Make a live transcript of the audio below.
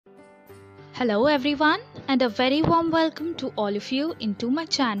Hello everyone and a very warm welcome to all of you into my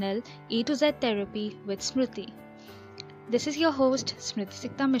channel A to Z Therapy with Smriti. This is your host Smriti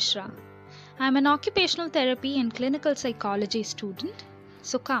Sikta Mishra. I am an occupational therapy and clinical psychology student.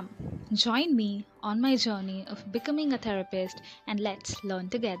 So come, join me on my journey of becoming a therapist and let's learn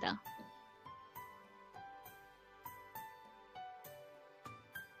together.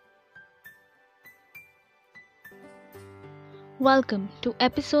 Welcome to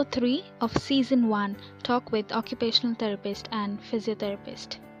episode 3 of season 1 Talk with Occupational Therapist and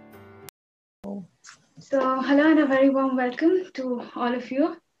Physiotherapist. So, hello and a very warm welcome to all of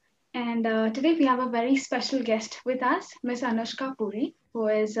you. And today we have a very special guest with us, Miss Anushka Puri, who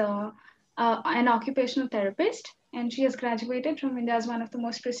is an occupational therapist. And she has graduated from India's one of the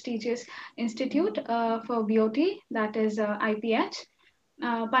most prestigious institute for BOT, that is IPH,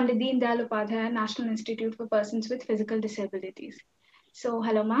 Pandit Deen Dayal Upadhyay National Institute for Persons with Physical Disabilities. So,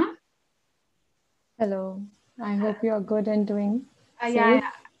 hello, ma'am. Hello. I hope you're good and doing Yeah,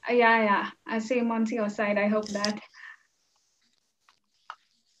 safe. yeah. Same on your side. I hope that.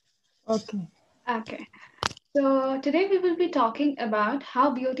 Okay. Okay. So today we will be talking about how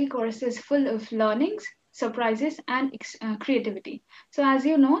beauty course is full of learnings, surprises, and creativity. So as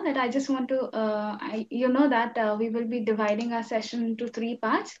you know that I just want to, you know that we will be dividing our session into three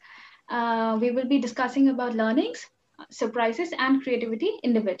parts. We will be discussing about learnings, surprises, and creativity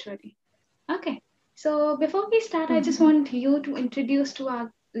individually. Okay. So before we start, I just want you to introduce to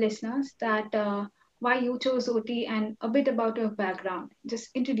our listeners that why you chose OT and a bit about your background. Just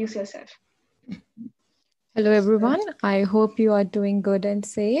introduce yourself. Hello, everyone. I hope you are doing good and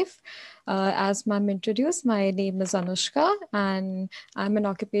safe. As ma'am introduced, my name is Anushka and I'm an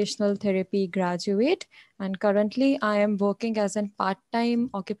occupational therapy graduate. And currently, I am working as a part-time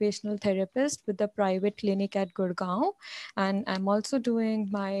occupational therapist with a private clinic at Gurgaon. And I'm also doing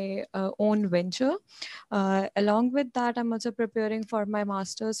my own venture. Along with that, I'm also preparing for my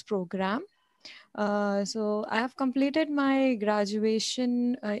master's program. So I have completed my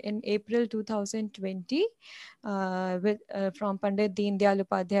graduation in April 2020 from Pandit Deen Dayal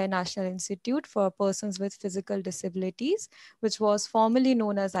Upadhyay National Institute for Persons with Physical Disabilities, which was formerly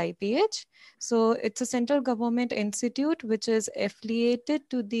known as IPH. So it's a central government institute which is affiliated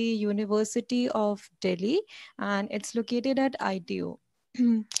to the University of Delhi, and it's located at ITO.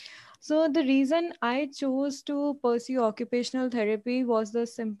 So the reason I chose to pursue occupational therapy was the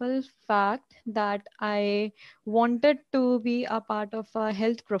simple fact that I wanted to be a part of a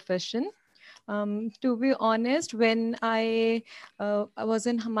health profession. To be honest, when I was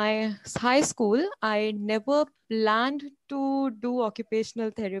in my high school, I never planned to do occupational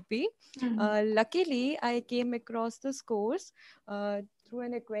therapy. Luckily, I came across this course through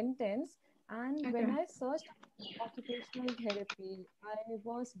an acquaintance, and when Okay. I searched occupational therapy, I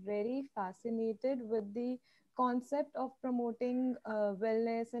was very fascinated with the concept of promoting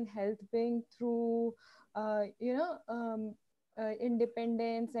wellness and health being through, uh, you know, um,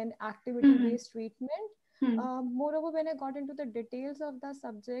 independence and activity Mm-hmm. based treatment. Hmm. Moreover, when I got into the details of the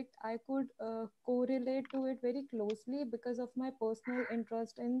subject, I could correlate to it very closely because of my personal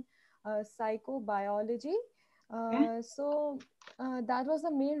interest in psychobiology. Okay. That was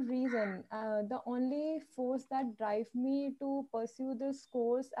the main reason. The only force that drive me to pursue this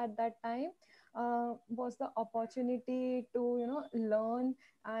course at that time was the opportunity to learn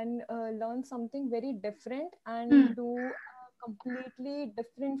and learn something very different Hmm. and do a completely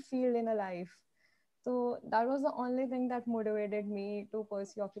different field in a life. So that was the only thing that motivated me to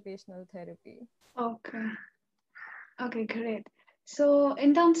pursue occupational therapy. Okay. Okay, great. So,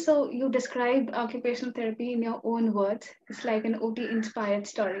 in terms, so you described occupational therapy in your own words. It's like an OT inspired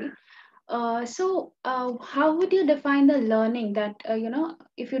story. How would you define the learning that,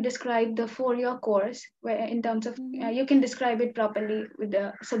 if you describe the 4 year course, where in terms of, Mhm. you can describe it properly with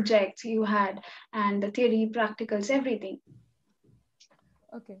the subjects you had and the theory, practicals, everything.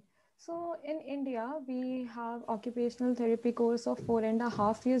 Okay. So in India, we have occupational therapy course of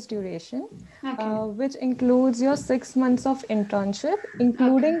 4.5 years duration, Okay. which includes your 6 months of internship, Okay.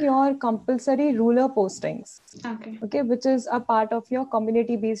 including your compulsory ruler postings. Okay. Okay, which is a part of your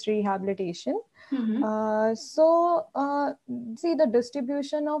community-based rehabilitation. Mm-hmm. See the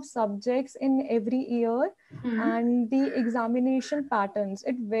distribution of subjects in every year Mm-hmm. and the examination patterns.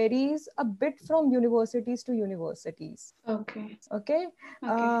 It varies a bit from universities to universities. Okay. Okay,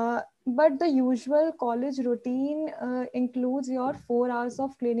 Okay. but the usual college routine includes your 4 hours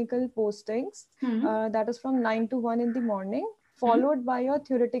of clinical postings, Mm-hmm. that is from 9 to 1 in the morning, followed by your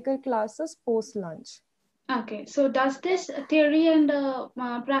theoretical classes post lunch. Okay, so does this theory and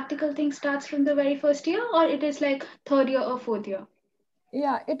practical thing starts from the very first year, or it is like third year or fourth year?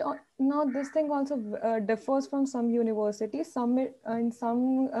 Yeah, now this thing also differs from some universities. In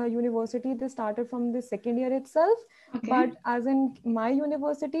some university they started from the second year itself, Okay. but as in my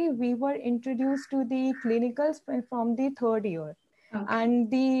university, we were introduced to the clinicals from the third year, Okay.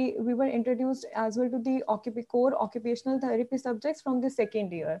 and the we were introduced as well to the core occupational therapy subjects from the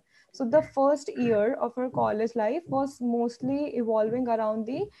second year. So the first year of our college life was mostly evolving around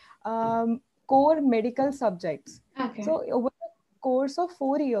the core medical subjects. Okay. So over course of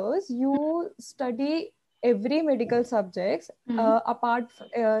 4 years, you study every medical subjects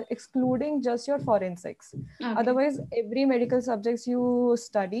Hmm. excluding just your forensics. Okay. Otherwise, every medical subjects you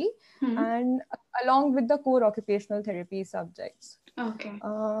study, Hmm. and along with the core occupational therapy subjects. Okay.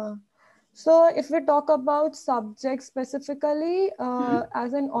 Uh, so, if we talk about subjects specifically, Hmm.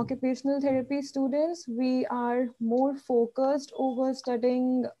 as an occupational therapy students, we are more focused over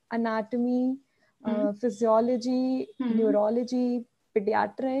studying anatomy, Hmm. physiology, Hmm. neurology,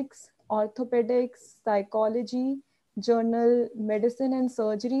 pediatrics, orthopedics, psychology, journal, medicine, and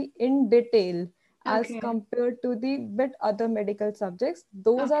surgery in detail as Okay. compared to the bit other medical subjects.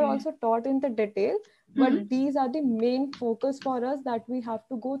 Those are Okay. also taught in the detail, but Hmm. these are the main focus for us that we have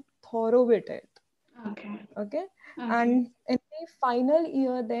to go thorough with it. Okay. Okay. Okay. And in the final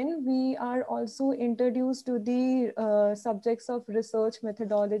year then we are also introduced to the subjects of research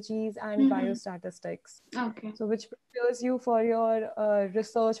methodologies and Hmm. biostatistics, Okay. so which prepares you for your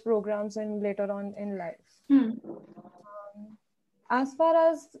research programs and later on in life. Hmm. As far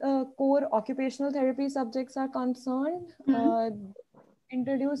as core occupational therapy subjects are concerned, Hmm.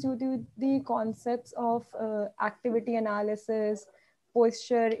 introduce you to the concepts of activity analysis,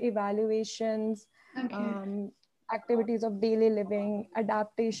 posture evaluations, Okay. um, activities of daily living,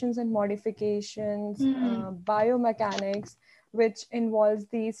 adaptations and modifications, Hmm. biomechanics, which involves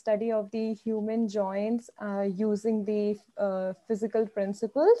the study of the human joints using the physical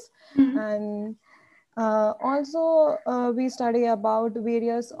principles. Hmm. And also, we study about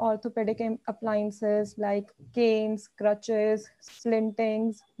various orthopedic appliances like canes, crutches,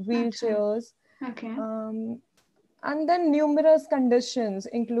 splintings, Okay. wheelchairs, Okay. um, and then numerous conditions,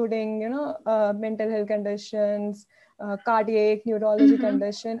 including mental health conditions, cardiac, neurology Mm-hmm.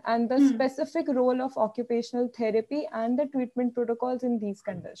 condition, and the Hmm. specific role of occupational therapy and the treatment protocols in these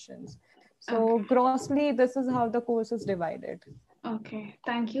conditions. So, Okay. grossly, this is how the course is divided. Okay,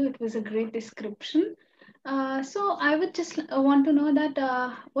 thank you. It was a great description. So I would just want to know that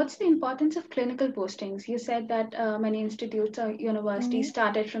what's the importance of clinical postings? You said that many institutes or universities Mhm.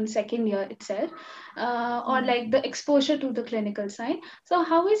 started from second year itself, or like the exposure to the clinical side. So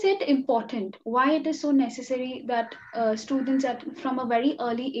how is it important? Why it is so necessary that students at from a very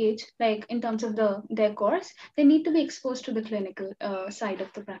early age, like in terms of their course, they need to be exposed to the clinical side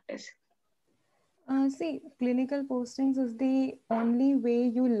of the practice? See, clinical postings is the only way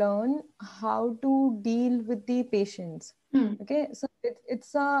you learn how to deal with the patients. Hmm. Okay, so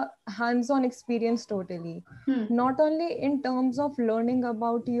it's a hands-on experience totally. Hmm. Not only in terms of learning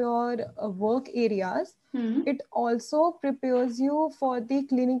about your work areas, Hmm. it also prepares you for the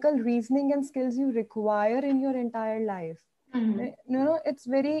clinical reasoning and skills you require in your entire life. Hmm. It's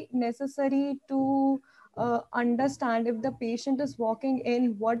very necessary to understand if the patient is walking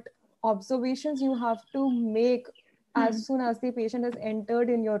in, what observations you have to make Hmm. as soon as the patient has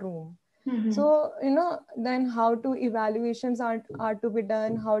entered in your room. Hmm. So then how to evaluations are to be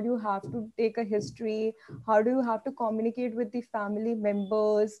done, how do you have to take a history, how do you have to communicate with the family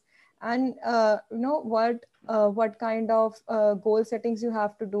members, and what kind of goal settings you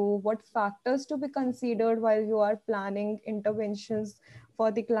have to do, what factors to be considered while you are planning interventions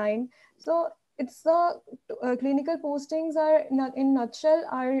for the client. So it's clinical postings are not in nutshell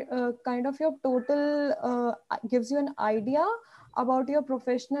are kind of your total gives you an idea about your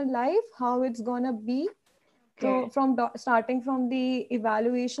professional life, how it's gonna be. Okay. So from starting from the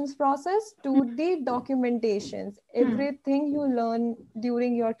evaluations process to the documentations, Hmm. everything you learn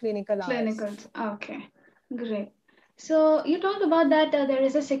during your clinical hours. Clinicals. Okay. Great. So you talked about that there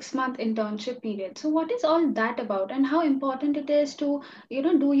is a 6 month internship period. So what is all that about, and how important it is to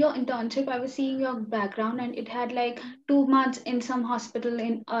do your internship? I was seeing your background, and it had like 2 months in some hospital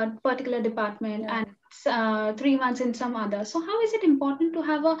in a particular department, Yeah. and 3 months in some other. So how is it important to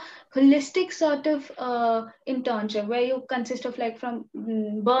have a holistic sort of internship where you consist of like from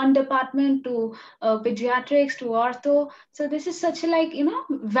burn department to pediatrics to ortho? So this is such a like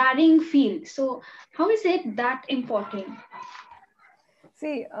varying field. So how is it that important?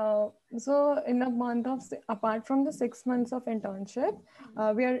 See, so in the month of, apart from the 6 months of internship,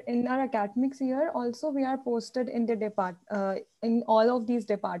 we are in our academics year. Also, we are posted in the in all of these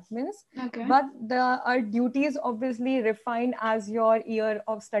departments. Okay. But our duties obviously refined as your year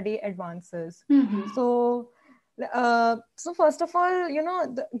of study advances. Mm-hmm. So, so first of all,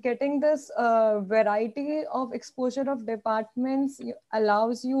 getting this variety of exposure of departments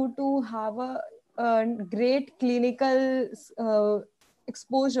allows you to have a great clinical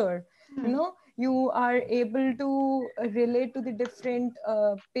exposure. You are able to relate to the different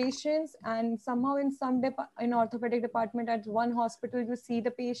patients, and somehow in in orthopedic department at one hospital you see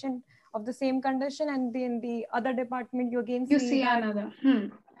the patient of the same condition, and then the other department you again You see see that another.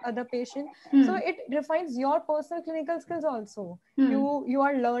 other patient. So Hmm. it refines your personal clinical skills also. Hmm. You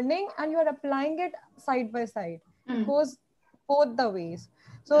are learning and you are applying it side by side. It Hmm. goes both the ways.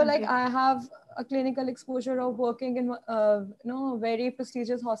 So like Okay. I have a clinical exposure of working in very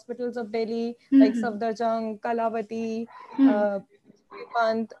prestigious hospitals of Delhi, like Mm-hmm. Safdarjung, Kalavati, Hmm. uh,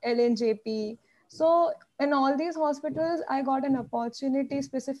 Pant, LNJP. So in all these hospitals, I got an opportunity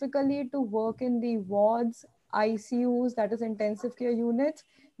specifically to work in the wards, ICUs, that is intensive care units,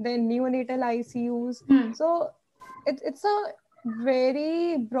 then neonatal ICUs. Hmm. So it's a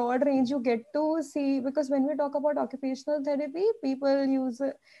very broad range you get to see, because when we talk about occupational therapy, people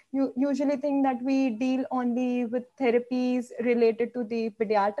you usually think that we deal only with therapies related to the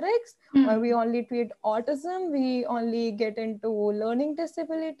pediatrics, or Hmm. we only treat autism, we only get into learning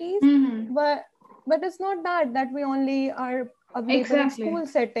disabilities. Hmm. But it's not that we only are available in Exactly. school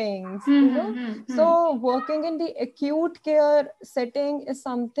settings. Hmm. Hmm. Hmm. Hmm. So working in the acute care setting is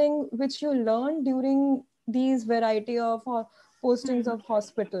something which you learn during these variety of postings Hmm. of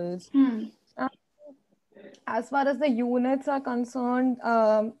hospitals. Hmm. As far as the units are concerned,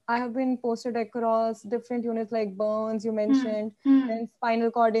 I have been posted across different units like burns, you Hmm. mentioned, Hmm. then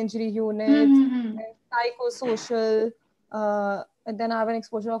spinal cord injury Hmm. units, Hmm. Hmm. then psychosocial, and then I have an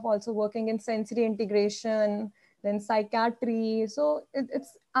exposure of also working in sensory integration, then psychiatry. So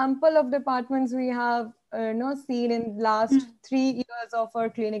it's ample of departments we have seen in last Hmm. 3 years of our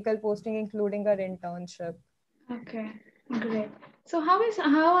clinical posting, including our internship. Okay, great. So how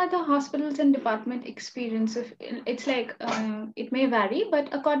are the hospitals and department experience? If it's like it may vary, but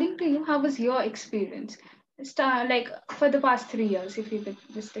according to you, how was your experience? Like for the past 3 years, if you could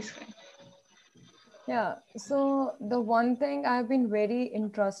just describe. Yeah, so the one thing I've been very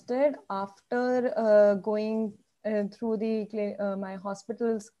interested after going through my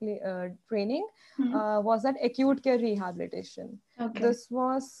hospital's training Hmm. was that acute care rehabilitation. Okay. This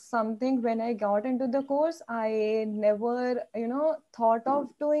was something when I got into the course, I never, thought of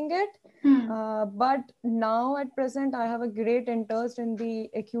doing it. Hmm. But now at present, I have a great interest in the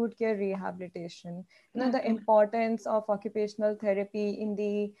acute care rehabilitation. The Okay. importance of occupational therapy in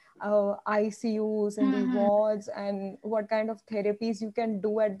the ICUs and the Hmm. wards, and what kind of therapies you can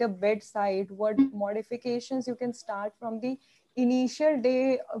do at the bedside, what Hmm. modifications you can start from the initial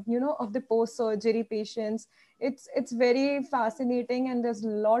day of, of the post surgery patients. It's very fascinating, and there's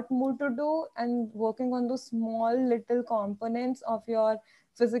a lot more to do, and working on those small little components of your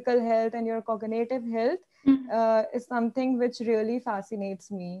physical health and your cognitive health Hmm. is something which really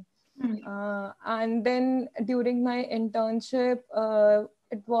fascinates me. Hmm. And then during my internship,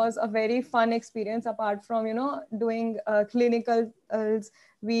 it was a very fun experience. Apart from doing clinical,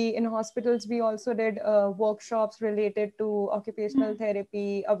 we in hospitals we also did workshops related to occupational Hmm. therapy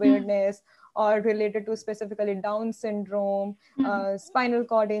Hmm. awareness, or related to specifically Down syndrome, Hmm. spinal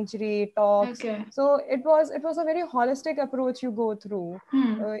cord injury talks. Okay. So it was a very holistic approach you go through.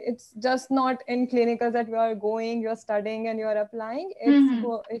 Hmm. It's just not in clinicals that you are going, you're studying, and you're applying. Hmm.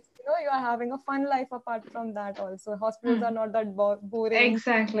 It's you are having a fun life apart from that. Also, hospitals Hmm. are not that boring.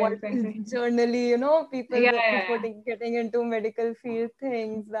 Exactly. What is Exactly. generally, people Yeah. Yeah. prefer Yeah. getting into medical field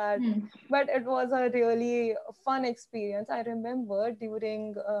things that. Hmm. But it was a really fun experience. I remember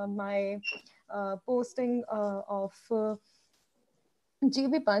during my posting of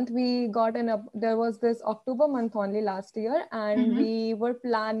GB Pant, we got there was this October month only last year, and Mm-hmm. we were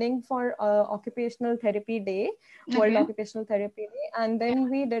planning for Occupational Therapy Day, World Okay. Occupational Therapy Day, and then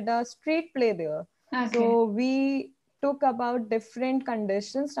we did a street play there. Okay. So we took about different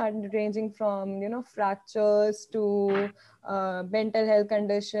conditions, starting ranging from fractures to mental health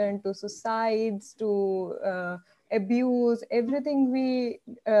condition to suicides to abuse, everything we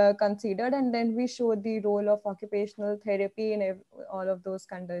considered, and then we showed the role of occupational therapy all of those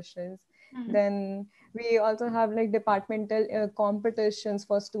conditions. Mm, Then we also have like departmental competitions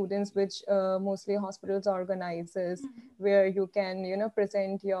for students, which mostly hospitals organizes, where you can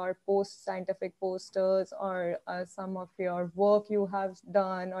present your post scientific posters or some of your work you have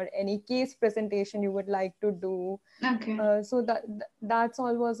done or any case presentation you would like to do. okay, So that's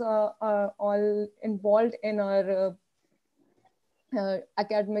all was all involved in our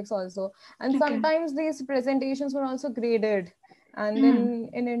academics also. And okay. sometimes these presentations were also graded. And Mm, then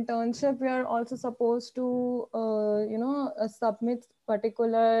in internship we are also supposed to submit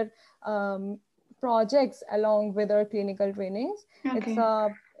particular um, projects along with our clinical trainings. It's okay.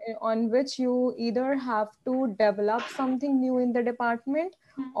 on which you either have to develop something new in the department,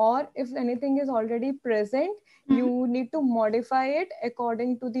 Mm, or if anything is already present, mm, you need to modify it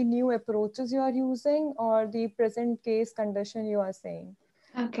according to the new approaches you are using or the present case condition you are saying.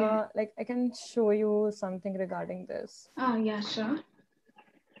 okay. Like I can show you something regarding this. Oh, yeah, sure.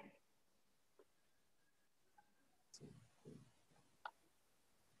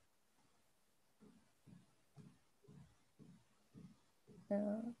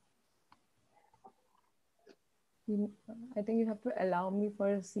 uh, I think you have to allow me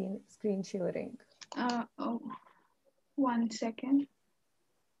for screen sharing. Oh, 1 second.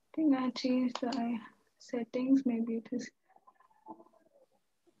 I think I changed the settings. Maybe it is.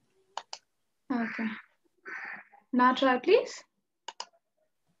 Okay. Now try, please.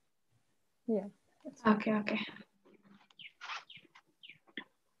 Yeah, that's fine. Okay, okay.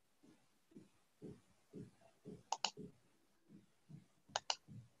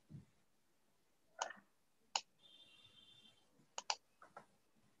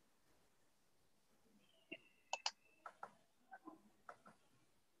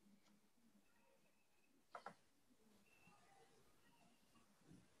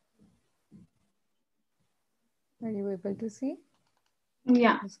 Are you able to see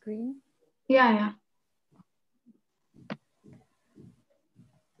Yeah, the screen? yeah, yeah.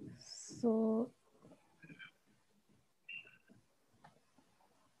 So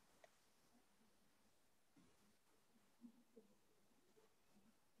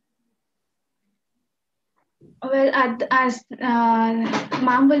Well, as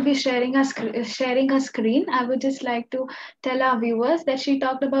ma'am will be sharing her screen, I would just like to tell our viewers that she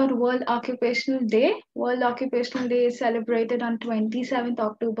talked about World Occupational Day. World Occupational Day is celebrated on 27th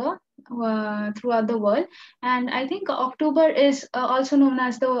October throughout the world, and I think October is also known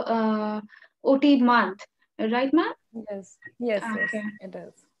as the OT month, right, ma'am? yes, yes, Okay. yes, it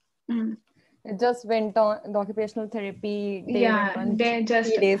is. Mm. It just went on, the occupational therapy day Yeah, went on they three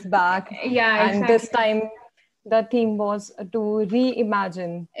just days back. yeah, And this exactly. time the theme was to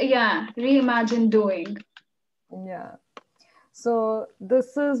reimagine. Yeah, reimagine doing. Yeah. So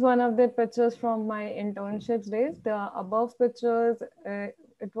this is one of the pictures from my internships days. The above pictures,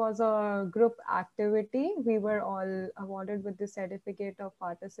 it was a group activity. We were all awarded with the certificate of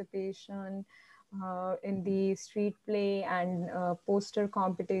participation in the street play and poster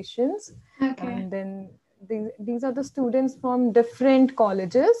competitions. Okay, And then these are the students from different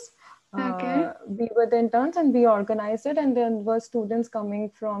colleges. okay. We were the interns and we organized it, and then were students coming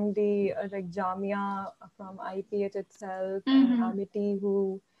from the like Jamia, from IPH itself, and Mm-hmm. Amity,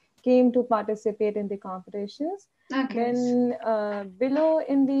 who came to participate in the competitions. Okay. Then below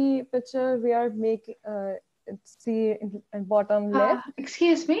in the picture we are making see in bottom left.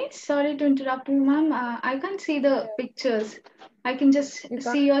 Excuse me, sorry to interrupt you, ma'am. I can't see the Yeah, pictures. I can just you can't.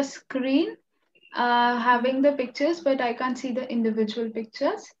 see your screen Mhm. having the pictures, but I can't see the individual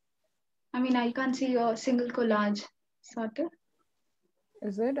pictures. I mean, I can't see your single collage, sort of.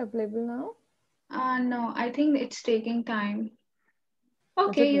 Is it available now? No, I think it's taking time. Is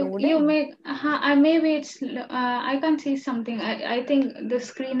Okay, it you loading? may I maybe I can't see something. I think the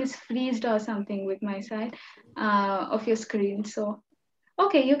screen is freezed or something with my side of your screen. So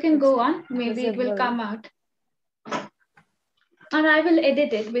okay, you can It's go on. Maybe it will visible. come out, and I will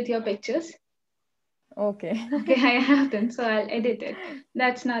edit it with your pictures. Okay. Okay, I have them, so I'll edit it.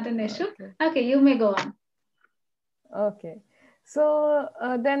 That's not an issue. Okay. Okay, you may go on. Okay. So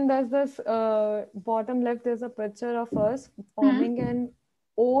then there's this bottom left, there's a picture of us Hmm? forming an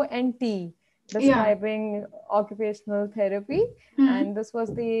O and T, Yeah. describing occupational therapy. Hmm? And this was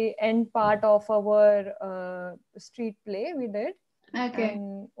the end part of our street play we did. Okay.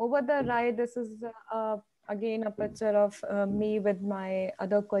 And over the right, this is again a picture of me with my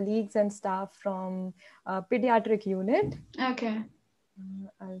other colleagues and staff from pediatric unit. Okay.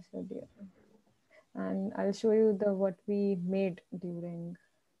 I'll show you, and I'll show you the what we made during.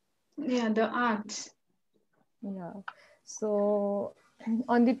 Yeah, the arts. Yeah. So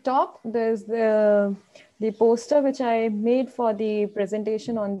On the top, there's the poster which I made for the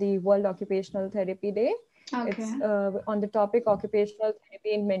presentation on the World Occupational Therapy Day. Okay. It's on the topic occupational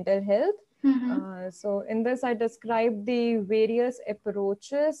therapy in mental health. Mm-hmm. So in this, I described the various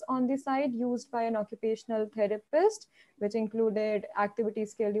approaches on the side used by an occupational therapist, which included activity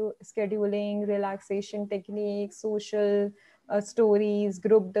scheduling, relaxation techniques, social stories,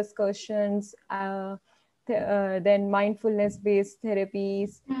 group discussions, then mindfulness based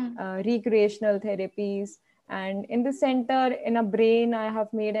therapies, Mm. recreational therapies. And in the center, in a brain, I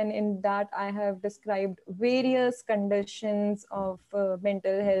have made, and in that, I have described various conditions of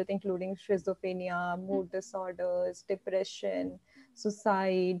mental health, including schizophrenia, mood disorders, depression,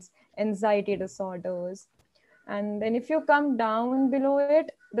 suicides, anxiety disorders. And then if you come down below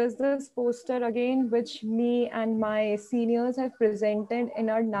it, there's this poster again, which me and my seniors have presented in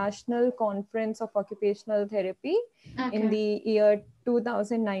our national conference of occupational therapy in Okay. the year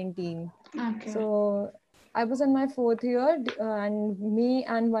 2019. Okay. So I was in my fourth year, and me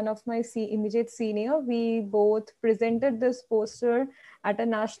and one of my immediate senior, we both presented this poster at a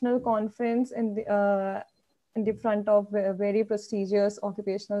national conference in the front of a very prestigious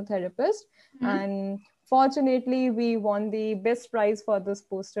occupational therapist. Mm. And fortunately, we won the best prize for this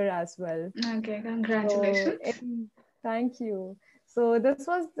poster as well. Okay. So, Congratulations. thank you. So this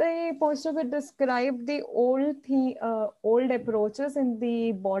was the poster which described the old approaches in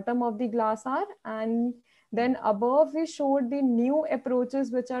the bottom of the glass hour, and then above we showed the new approaches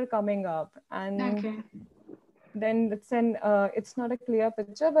which are coming up. And Okay. then it's not a clear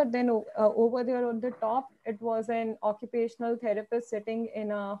picture, but then over there on the top, it was an occupational therapist sitting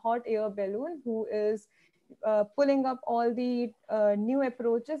in a hot air balloon who is pulling up all the new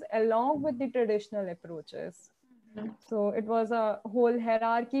approaches along with the traditional approaches. So it was a whole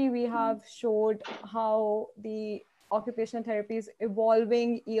hierarchy. We have showed how the occupational therapy is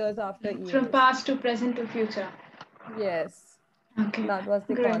evolving years after From years. past to present to future. Yes, Okay. that was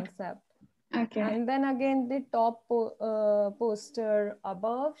the Great. concept. Okay. And then again, the top poster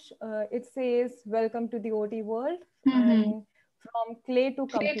above, it says, "Welcome to the OT world," Mm-hmm. and from clay to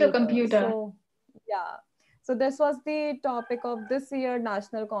Play to computer. computer. So, yeah. So, this was the topic of this year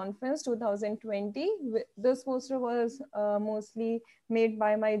National Conference 2020. This poster was mostly made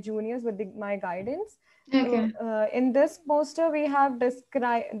by my juniors with my guidance. So, Okay. in this poster, we have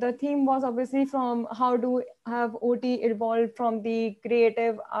described the theme was obviously from how do have OT evolved from the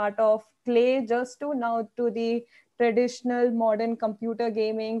creative art of clay just to now to the traditional modern computer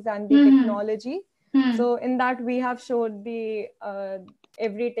gamings and the Mm-hmm. technology. Hmm. So in that we have showed the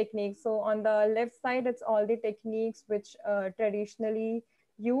every technique. So on the left side, it's all the techniques which traditionally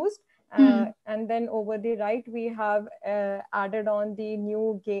used. Hmm. And then over the right, we have added on the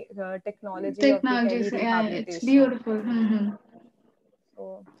new technology of the Technologies. Yeah, it's telerehabilitation. beautiful. Mm-hmm.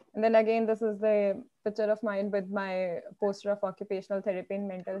 So, and then again, this is the picture of mine with my poster of occupational therapy and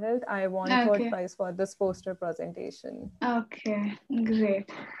mental health. I won third Okay. prize for this poster presentation. Okay.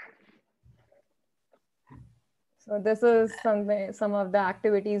 Great. So this is some of the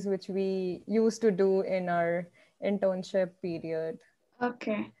activities which we used to do in our internship period.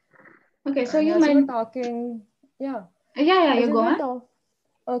 Okay. Okay. So And you as you were meant, talking, yeah, yeah, yeah, as you you go were on. talking,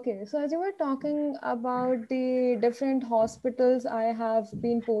 okay, so as you were talking about the different hospitals I have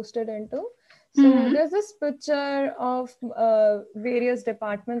been posted into, so Mm-hmm. there's this picture of various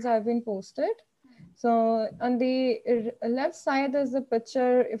departments I've been posted. So on the left side is the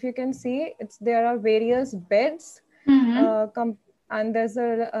picture. If you can see, it's there are various beds, Mm-hmm. uh, com- and there's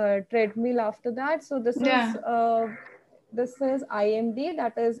a treadmill after that. So Yeah. this is IMD,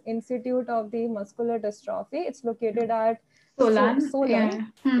 that is Institute of the Muscular Dystrophy. It's located at Solan. Solan. Yeah.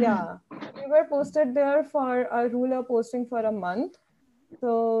 Mm-hmm. Yeah, we were posted there for a ruler posting for a month.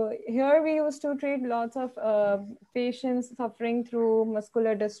 So here we used to treat lots of patients suffering through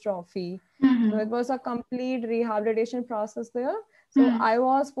muscular dystrophy. So Mm-hmm. it was a complete rehabilitation process there. So Mm-hmm. I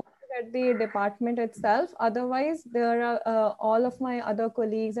was posted at the department itself. Otherwise, there are all of my other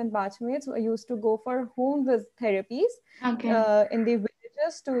colleagues and batchmates who used to go for home visit therapies Okay. in the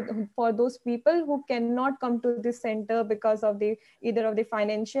villages to for those people who cannot come to the center because of the either of the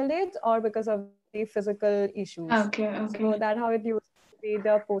financial aids or because of the physical issues. Okay. So Okay. that how it used to be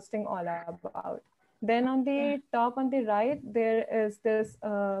the posting all about. Then on the Okay. top on the right, there is this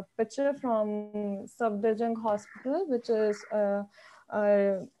picture from Subdivision Hospital, which is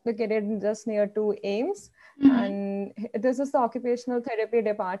located just near to AIMS. Mm-hmm. And this is the occupational therapy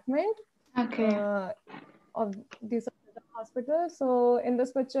department Okay. uh, of the Subdivision Hospital. So in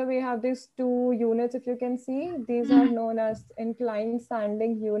this picture, we have these two units, if you can see. These are Mm-hmm. known as inclined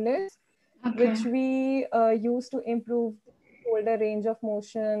standing units, Okay. which we use to improve shoulder range of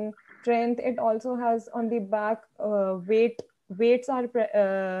motion, strength. It also has on the back weights are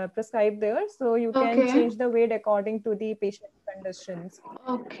prescribed there, so you can Okay. change the weight according to the patient conditions.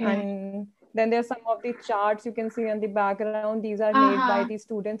 Okay. And then there's some of the charts you can see on the background. These are made by the Uh-huh.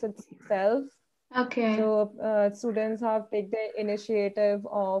 students itself. Okay. So students have take the initiative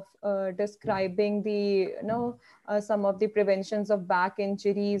of describing the some of the preventions of back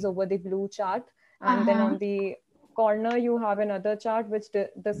injuries over the blue chart, and then Uh-huh. on the corner you have another chart which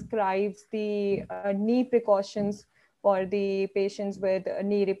describes the knee precautions for the patients with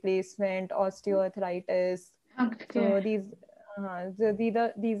knee replacement, osteoarthritis. Okay. So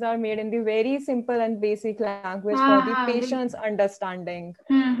these are made in the very simple and basic language for the Uh-huh. patient's understanding.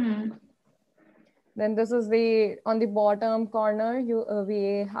 Mm-hmm. Then this is the on the bottom corner. We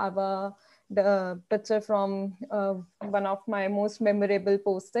have the picture from one of my most memorable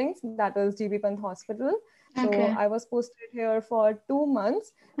postings. That is GB Pant Hospital. So Okay. I was posted here for 2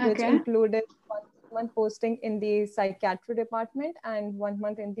 months, which Okay. included 1 month posting in the psychiatry department and 1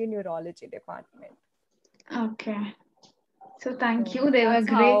 month in the neurology department. Okay. So thank So you. They were that's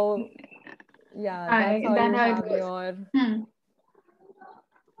great. how, yeah, that's I how that you how it have goes. your. Hmm.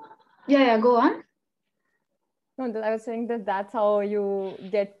 Yeah, yeah, go on. No, I was saying that that's how you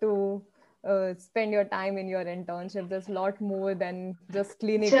get to spend your time in your internship. There's a lot more than just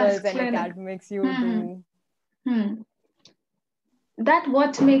clinicals Just and clinic. academics you Hmm. do. Hmm. That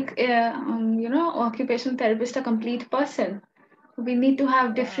what make occupational therapist a complete person. We need to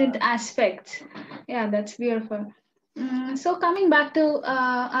have different Yeah, aspects. Yeah, that's beautiful. So coming back to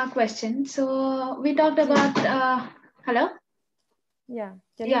our question, so we talked about Ji, hello. yeah.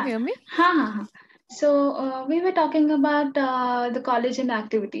 Can you Yeah. hear me? Ha ha ha. So we were talking about the college and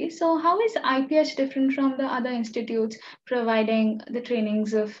activities. So how is IPH different from the other institutes providing the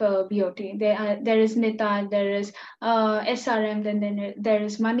trainings of BOT? There is NITA, there is SRM, then there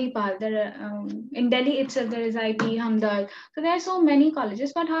is Manipal. In Delhi itself there is IB Hamdard. So there are so many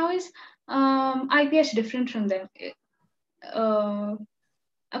colleges. But how is IPH different from them? Uh,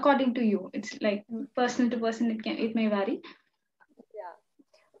 According to you, it's like person to person. It may vary.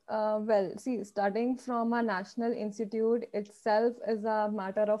 Yeah. Well, see, studying from a national institute itself is a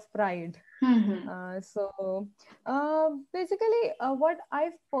matter of pride. Hmm. Basically, what I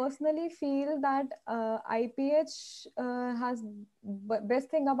personally feel that IPH has best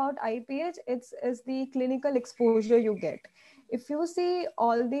thing about IPH it's is the clinical exposure you get. If you see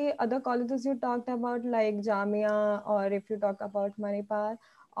all the other colleges you talked about like Jamia or if you talk about Manipal,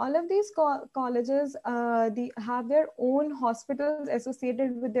 all of these colleges have their own hospitals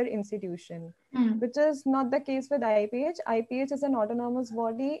associated with their institution, Hmm. which is not the case with IPH. IPH is an autonomous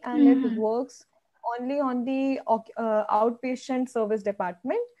body and it Hmm. works only on the outpatient service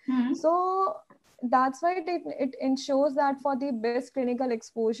department. Hmm. So that's why it ensures that for the best clinical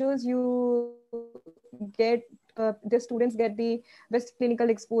exposures, the students get the best clinical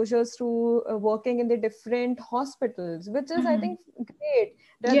exposures through working in the different hospitals, which is, I think, Hmm. great.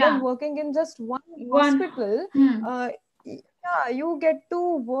 Rather than Yeah, working in just one one. hospital, Hmm. uh, yeah, you get to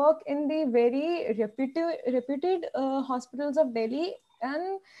work in the very reputed hospitals of Delhi,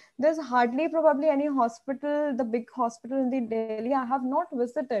 and there's hardly probably any hospital, the big hospital in the Delhi, I have not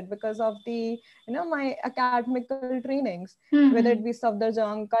visited because of the my academical trainings, whether it be Hmm.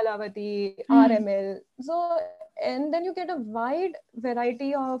 Safdarjung, Kalavati, Hmm. RML. So and then you get a wide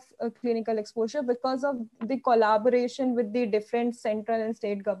variety of clinical exposure because of the collaboration with the different central and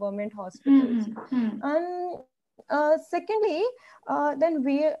state government hospitals. Hmm. Hmm. And secondly, then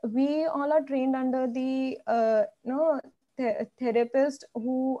we all are trained under the therapist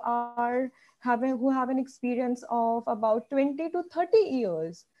who have an experience of about 20 to 30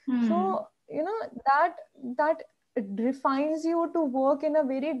 years. Hmm. So that refines you to work in a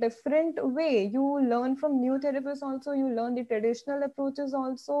very different way. You learn from new therapists also, you learn the traditional approaches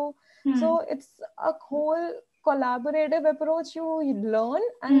also. Hmm. So it's a whole collaborative approach you learn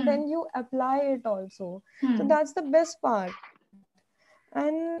and Hmm. then you apply it also. So Hmm. that's the best part.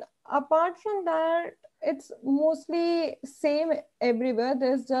 And apart from that, it's mostly same everywhere.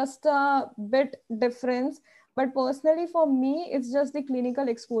 There's just a bit difference, but personally for me it's just the clinical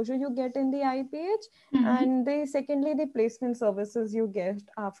exposure you get in the IPH, Hmm. and the secondly the placement services you get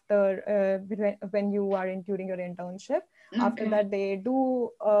after when you are in during your internship. After Okay. that they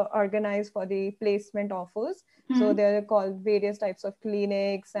do organize for the placement offers. So Hmm. they're called various types of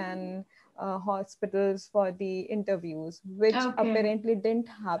clinics and hospitals for the interviews, which Okay. apparently didn't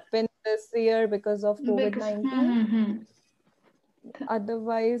happen this year because of COVID Because 19. hmm.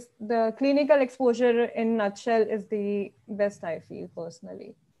 Otherwise, the clinical exposure in nutshell is the best I feel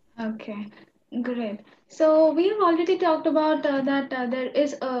personally. Okay. Great. So we have already talked about that there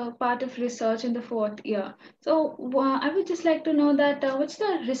is a part of research in the fourth year. So I would just like to know that what's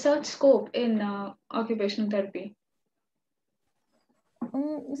the research scope in occupational therapy?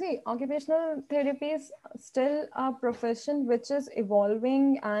 See, occupational therapy is still a profession which is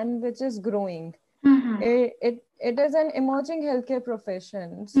evolving and which is growing. Mm-hmm. It is an emerging healthcare profession.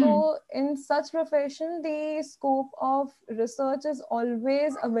 Hmm. So, in such profession, the scope of research is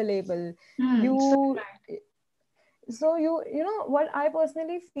always available. Hmm. So You right. so you know what I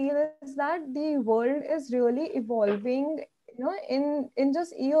personally feel is that the world is really evolving, in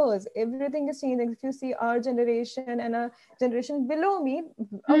just years. Everything is changing. If you see our generation and a generation below me,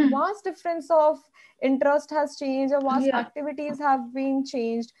 a Hmm. vast difference of interest has changed, a vast Yeah. activities have been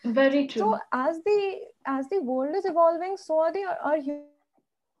changed. Very So true. as the world is evolving, so are the our human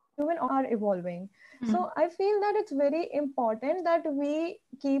occupations are evolving. So I Hmm. feel that it's very important that we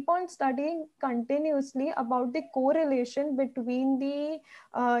keep on studying continuously about the correlation between the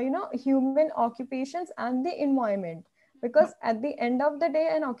human occupations and the environment, because at the end of the day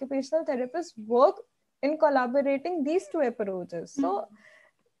an occupational therapist work in collaborating these two approaches. Hmm.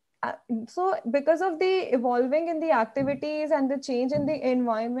 Uh, so because of the evolving in the activities and the change in the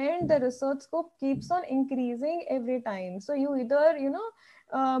environment, the research scope keeps on increasing every time. So you either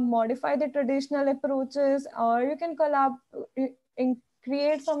modify the traditional approaches, or you can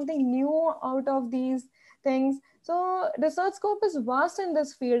create something new out of these things. So research scope is vast in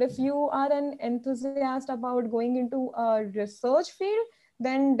this field. If you are an enthusiast about going into a research field,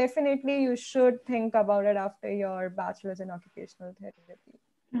 then definitely you should think about it after your bachelor's in occupational therapy.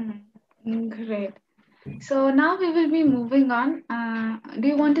 Hmm. Great. So now we will be moving on. Do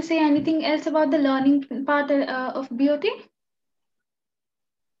you want to say anything else about the learning part of BOT?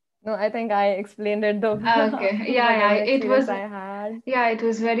 No, I think I explained it the Okay. Yeah, whatever yeah. It experience was I had. Yeah, it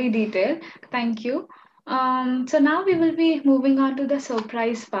was very detailed. Thank you. So now we will be moving on to the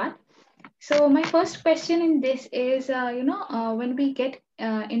surprise part. So my first question in this is, when we get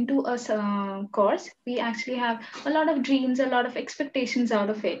into a course, we actually have a lot of dreams, a lot of expectations out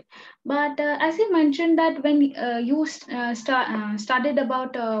of it. But as you mentioned that when studied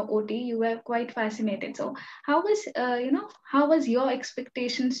about OT, you were quite fascinated. So how was your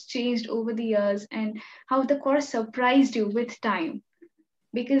expectations changed over the years, and how the course surprised you with time?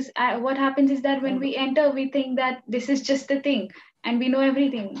 Because what happens is that when we enter we think that this is just the thing and we know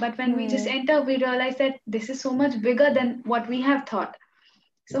everything, but when we just Hmm. enter we realize that this is so much bigger than what we have thought.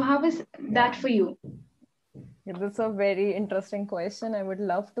 So how is that Yeah. for you? Yeah, that's a very interesting question. I would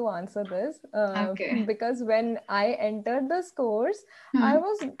love to answer this Okay. because when I entered this course, I Hmm.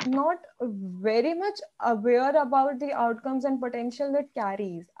 was not very much aware about the outcomes and potential it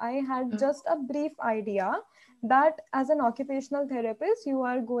carries. I had Hmm. just a brief idea that as an occupational therapist, you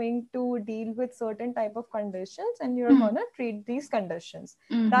are going to deal with certain type of conditions and you're Hmm. going to treat these conditions.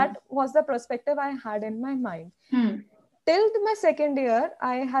 Hmm. That was the perspective I had in my mind. Hmm. Till my second year,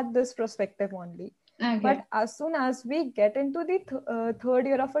 I had this perspective only. Okay. But as soon as we get into the third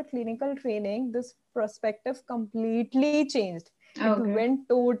year of our clinical training, this perspective completely changed. It Okay. went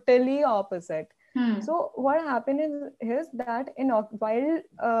totally opposite. Hmm. So what happened is that while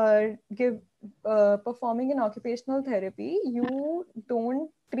performing in occupational therapy, you don't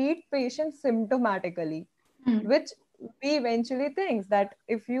treat patients symptomatically, Hmm. which we eventually thinks that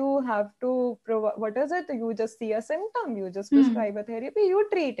if you have to provide, what is it, you just see a symptom, you just Hmm. prescribe a therapy, you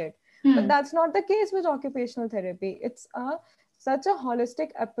treat it. But Hmm. that's not the case with occupational therapy. It's a such a holistic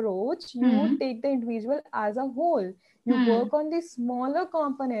approach. You Hmm. take the individual as a whole. You Hmm. work on the smaller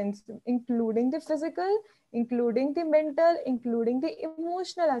components, including the physical, including the mental, including the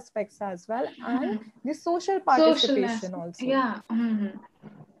emotional aspects as well, and Hmm. the social Social participation aspect, also. yeah. Hmm.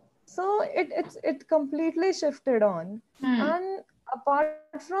 So it completely shifted on. Hmm. And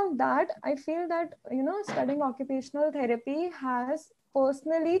apart from that, I feel that studying occupational therapy has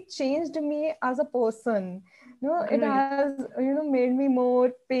personally changed me as a person. It Great. has made me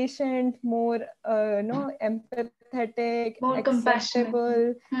more patient, more empathetic, More compassionate.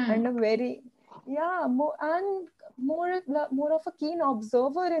 acceptable, and a Hmm. very, yeah, more of a keen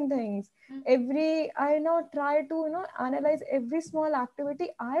observer in things. I now try to analyze every small activity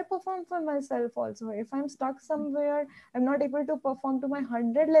I perform for myself also. If I'm stuck somewhere, I'm not able to perform to my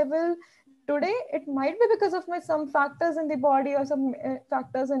 100 level today, it might be because of my some factors in the body, or some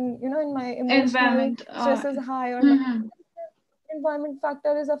factors in in my emotional Environment. stress is high, or my Hmm. environment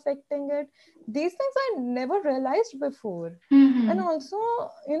factor is affecting it. These things I never realized before. And Hmm. also,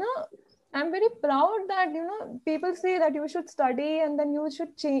 you know I'm very proud that people say that you should study and then you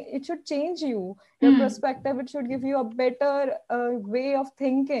should change. It should change your Hmm. perspective. It should give you a better way of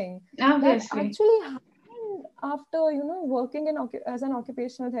thinking. That Obviously. actually happened after working as an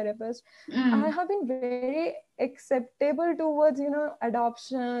occupational therapist. I Hmm. have been very acceptable towards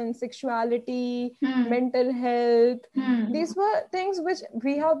adoption, sexuality, Hmm. mental health. Hmm. These were things which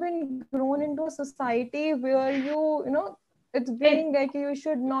we have been grown into a society where you it's being It. like you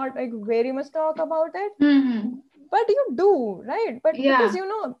should not like very much talk about it, Hmm. but you do, right? But because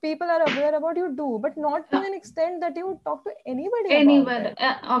Yeah. people are aware about, you do, but not to Uh, an extent that you talk to anybody about Anyone. it.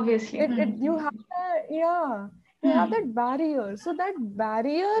 Obviously. It Hmm. You have that, yeah, you have Hmm. that barrier. So that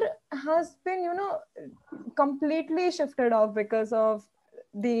barrier has been completely shifted off because of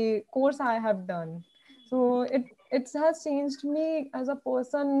the course I have done. So it has changed me as a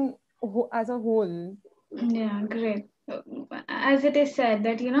person, as a whole. Yeah, great. As it is said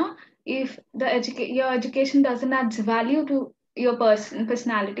that if your education doesn't add value to your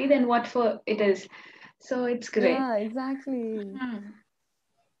personality, then what for it is. So it's great. Yeah, exactly. Hmm.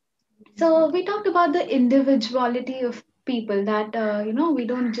 So we talked about the individuality of people that we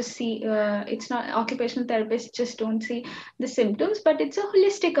don't just see. It's not occupational therapists just don't see the symptoms, but it's a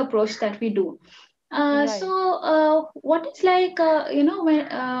holistic approach that we do. Right. So what it's like,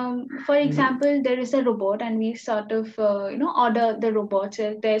 when, for example, there is a robot and we sort of, order the robots.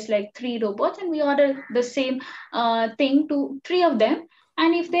 There's like three robots and we order the same thing to three of them.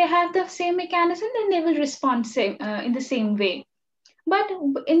 And if they have the same mechanism, then they will respond same, in the same way. But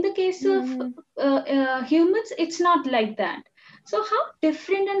in the case of Mm-hmm. humans, it's not like that. So how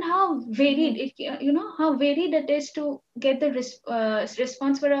different and how varied Mm-hmm. it, how varied it is to get the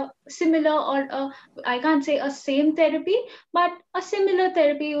response for a similar or I can't say a same therapy, but a similar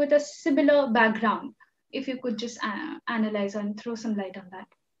therapy with a similar background. If you could just analyze and throw some light on that.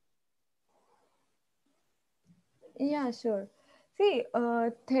 Yeah, sure. See,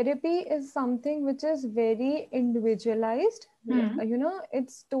 therapy is something which is very individualized. Hmm.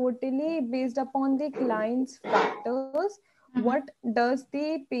 It's totally based upon the client's factors. What Hmm. does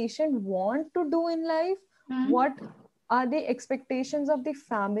the patient want to do in life? Hmm. What are the expectations of the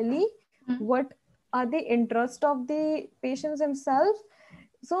family? Hmm. What are the interests of the patients himself?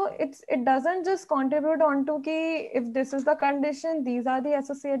 So it doesn't just contribute onto ki if this is the condition, these are the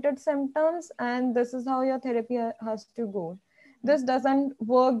associated symptoms, and this is how your therapy has to go. This doesn't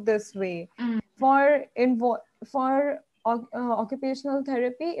work this way. Hmm. For occupational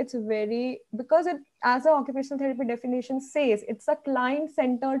therapy, it's very, because it, as a occupational therapy definition says, it's a client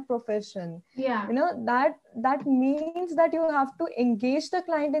centered profession. Yeah. That means that you have to engage the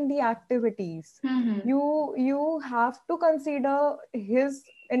client in the activities. Hmm. You have to consider his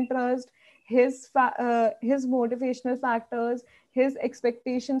interest, his motivational factors, his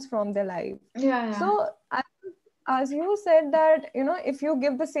expectations from their life. Yeah. Yeah. So as you said that if you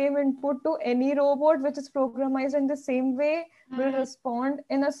give the same input to any robot which is programmed in the same way, will Hmm. respond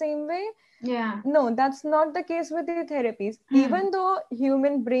in the same way. Yeah. No, that's not the case with the therapies. Hmm. Even though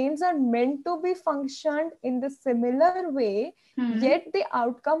human brains are meant to be functioned in the similar way, Hmm. yet the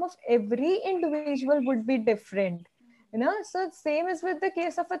outcome of every individual would be different. So same is with the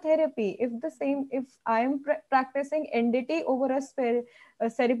case of a therapy. If I am practicing NDT over a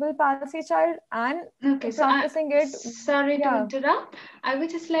cerebral palsy child and Okay, so practicing it, sorry to yeah. interrupt. I would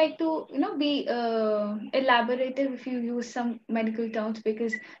just like to, be elaborative if you use some medical terms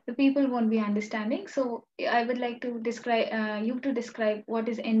because the people won't be understanding. So I would like to describe you to describe what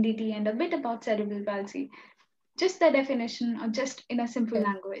is NDT and a bit about cerebral palsy, just the definition, or just in a simple Okay.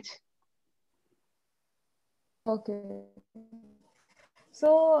 language. Okay.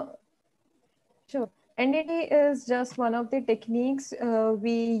 So sure. NDT is just one of the techniques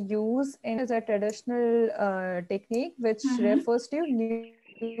we use in is a traditional technique which Mm-hmm. refers to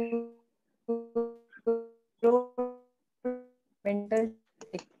neurodevelopmental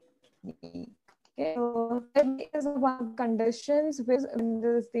technique. Okay, so therapy is one of the conditions which in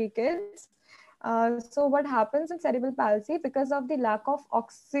the kids. So what happens in cerebral palsy, because of the lack of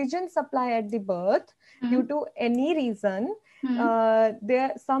oxygen supply at the birth due to any reason, Mm-hmm.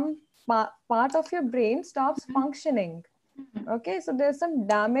 there some part of your brain stops functioning. Okay, so there's some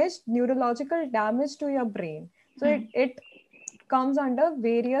damage, neurological damage to your brain. So it comes under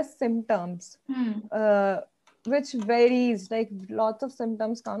various symptoms, Mm-hmm. uh, which varies, like lots of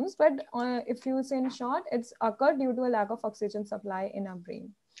symptoms comes, but if you say in short, it's occurred due to a lack of oxygen supply in our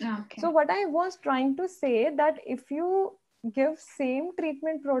brain. Okay. So what I was trying to say, that if you give same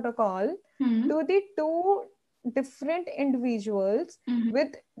treatment protocol Mm-hmm. to the two different individuals Mm-hmm.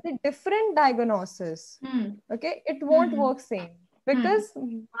 with the different diagnosis, Mm-hmm. okay, it won't Mm-hmm. work same, because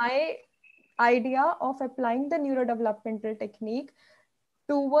why? idea of applying the neurodevelopmental technique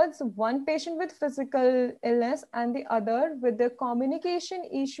towards one patient with physical illness and the other with the communication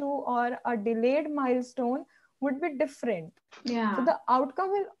issue or a delayed milestone would be different. So Yeah. the outcome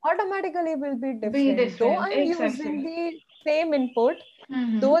will automatically will be Be different. Though different. I'm using Exactly. the same input,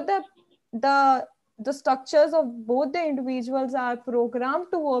 Mm-hmm. though the the structures of both the individuals are programmed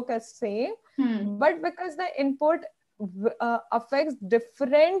to work as same, Hmm. but because the input affects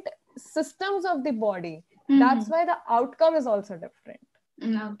different systems of the body, Mm-hmm. that's why the outcome is also different.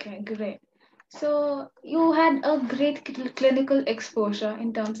 Okay, great. So you had a great clinical exposure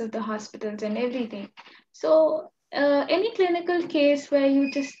in terms of the hospitals and everything. So any clinical case where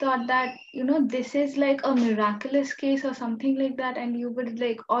you just thought that, this is like a miraculous case or something like that, and you were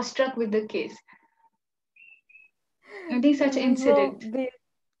like awestruck with the case? Any such So incident?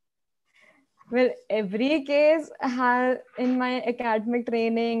 well, every case has in my academic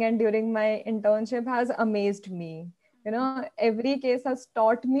training and during my internship has amazed me. You know, every case has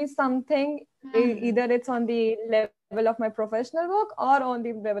taught me something. Mm-hmm. Either it's on the level of my professional work or on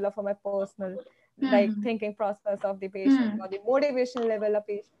the level of my personal, like Mm-hmm. thinking process of the patient or Hmm. the motivation level a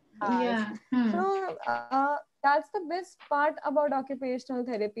patient has. Yeah. Hmm. So that's the best part about occupational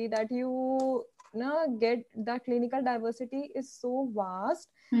therapy, that you know, get that clinical diversity is so vast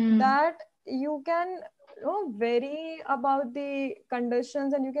Hmm. that you can, you know, vary about the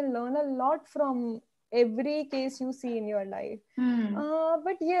conditions and you can learn a lot from every case you see in your life. Hmm.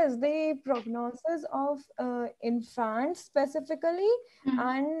 But yes, the prognosis of infants specifically Hmm.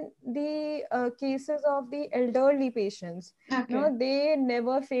 and the cases of the elderly patients, you Okay. know, they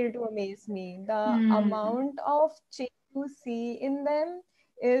never fail to amaze me. The Hmm. amount of change you see in them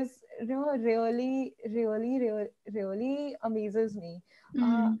is, you know, really amazes me.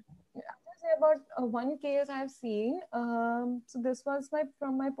 Hmm. I'll say about one case I've seen. So this was my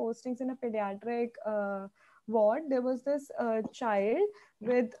from my postings in a pediatric ward. There was this child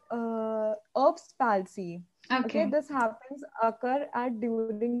with Erb's palsy. Okay, Okay. this happens occur at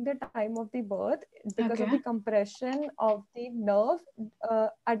during the time of the birth because of the Okay. compression of the nerve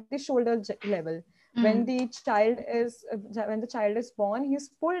at the shoulder level. Hmm. When the child is born, he's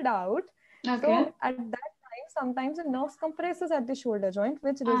pulled out. Okay. So at that time, sometimes the nerves compresses at the shoulder joint,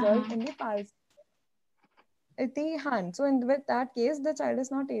 which result Uh-huh. in the palsy at the hand. So in with that case, the child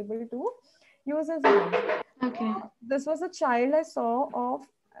is not able to use his hands. Okay. This was a child I saw of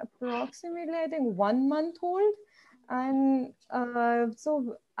approximately, I think, 1 month old. And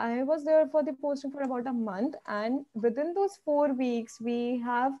so I was there for the posting for about a month. And within those 4 weeks, we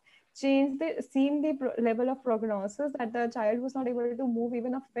have seen the level of prognosis that the child was not able to move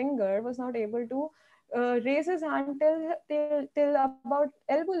even a finger, was not able to raise his hand till about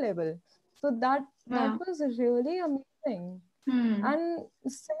elbow level. So that Wow. was really amazing. Hmm. And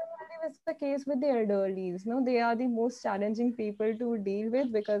similarly was the case with the elderlies. No, they are the most challenging people to deal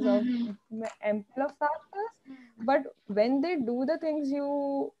with because of Mm-hmm. ample of factors. But when they do the things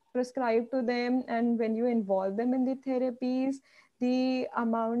you prescribe to them and when you involve them in the therapies, the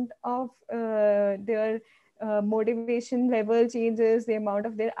amount of their motivation level changes, the amount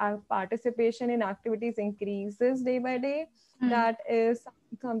of their participation in activities increases day by day. Hmm. That is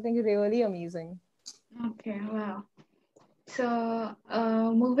something really amazing. Okay. Wow. So,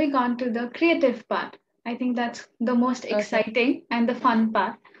 moving on to the creative part. I think that's the most Okay. exciting and the fun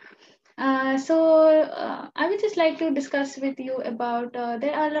part. I would just like to discuss with you about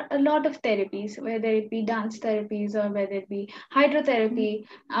there are a lot of therapies, whether it be dance therapies or whether it be hydrotherapy.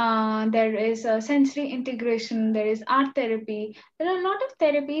 There is sensory integration. There is art therapy. There are a lot of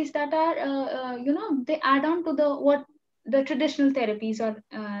therapies that are, they add on to the traditional therapies or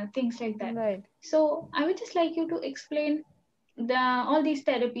things like that. Right. So I would just like you to explain all these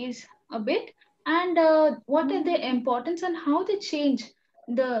therapies a bit and what are their importance and how they change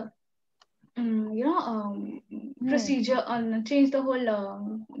the Hmm. procedure on change the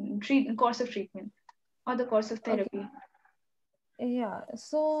whole course of treatment or the course of Okay. therapy. Yeah.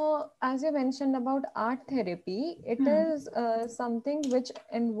 So, as you mentioned about art therapy, it Hmm. is something which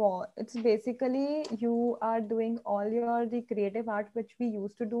involve. It's basically you are doing all your the creative art which we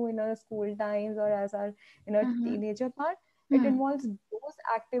used to do in our school times or as our in our Mm-hmm. teenager part. It Hmm. involves those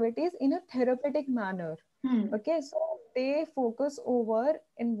activities in a therapeutic manner. Hmm. Okay, so they focus over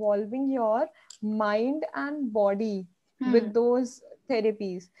involving your mind and body Hmm. with those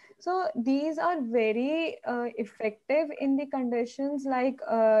therapies. So these are very effective in the conditions like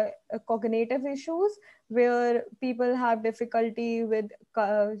cognitive issues, where people have difficulty with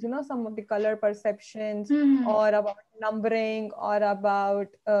some of the color perceptions, Hmm. or about numbering, or about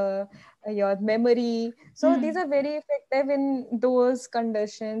your memory. So these Hmm. are very effective in those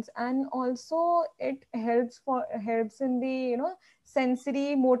conditions. And also it helps in the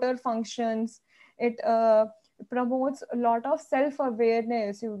sensory motor functions. It promotes a lot of self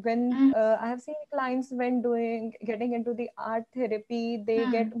awareness. When Hmm. I have seen clients, when doing getting into the art therapy, they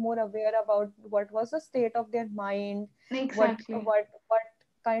get Hmm. more aware about what was the state of their mind, what Exactly. what what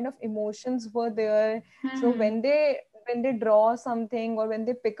kind of emotions were there. So Hmm. when they draw something, or when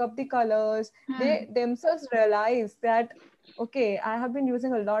they pick up the colors, they Hmm. themselves realize that, okay, I have been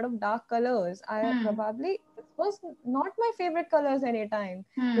using a lot of dark colors. I Hmm. probably, this was not my favorite colors anytime.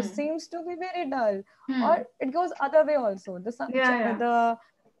 This Hmm. seems to be very dull. Or Hmm. it goes other way also. Yeah, yeah. The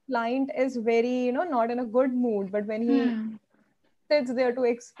client is very, not in a good mood, but when he Hmm. sits there to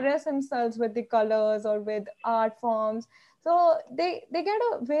express himself with the colors or with art forms, so they get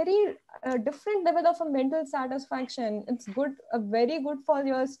a very different level of a mental satisfaction. It's good, very good for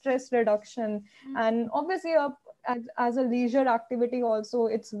your stress reduction. And obviously as a leisure activity also,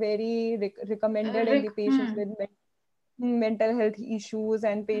 it's very recommended in the patients Hmm. with mental health issues,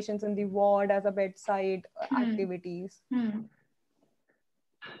 and patients in the ward as a bedside Hmm. activities. Hmm.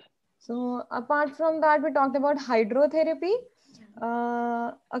 So apart from that, we talked about hydrotherapy.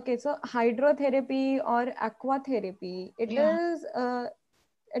 Okay, so hydrotherapy or aquatherapy, Yeah.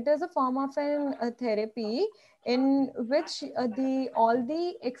 it is a form of an therapy in which the all the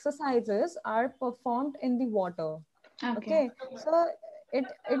exercises are performed in the water. Okay. Okay, so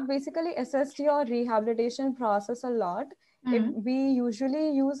it basically assists your rehabilitation process a lot. Hmm. We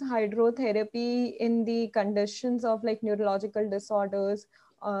usually use hydrotherapy in the conditions of like neurological disorders,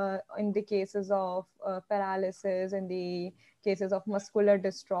 in the cases of paralysis, in the cases of muscular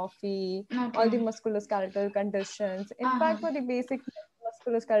dystrophy, all Okay. the musculoskeletal conditions. In fact, Uh-huh. for the basic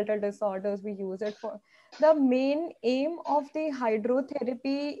musculoskeletal disorders, we use it for. The main aim of the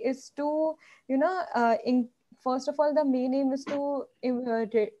hydrotherapy is to, you know, first of all, the main aim is to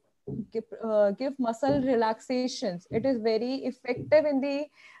give muscle relaxations. It is very effective in the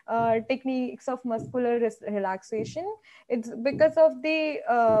techniques of muscular relaxation. It's because of the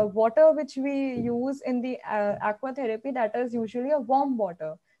water which we use in the aquatherapy, that is usually a warm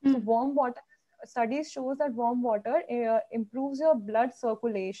water. So Hmm. warm water, studies shows that warm water improves your blood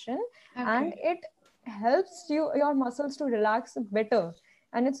circulation, and Okay. it helps your muscles to relax better.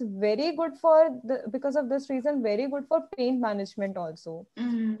 And it's very good for because of this reason, very good for pain management also.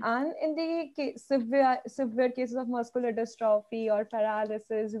 Hmm. And in the severe cases of muscular dystrophy or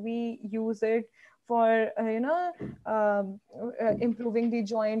paralysis, we use it for improving the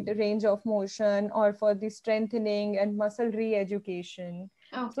joint range of motion, or for the strengthening and muscle re-education.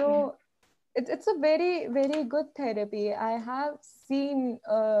 Okay. So it's a very very good therapy. I have seen,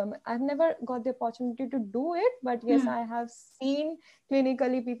 I've never got the opportunity to do it, but yes, Hmm. I have seen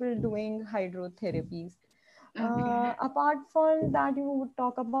clinically people doing hydrotherapies. Okay. Apart from that, you would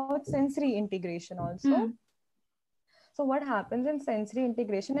talk about sensory integration also. Hmm. So what happens in sensory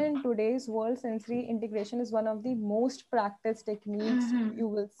integration? In today's world, sensory integration is one of the most practiced techniques Hmm. you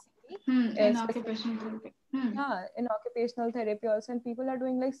will see, Hmm. In specific, occupational therapy. Hmm. yeah, in occupational therapy also. And people are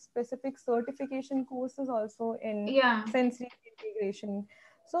doing like specific certification courses also in Yeah. sensory integration.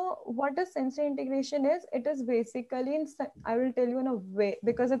 So what is sensory integration is? It is basically I will tell you in a way,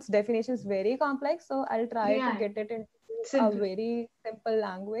 because its definition is very complex, so I'll try to Yeah. get it into a Simple. very simple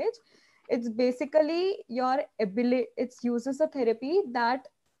language. It's basically your ability, it uses a therapy that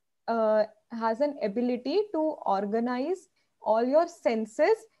has an ability to organize all your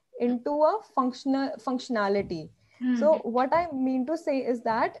senses into a functionality. Hmm. So what I mean to say is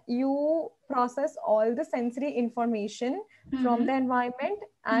that you process all the sensory information from Hmm. the environment,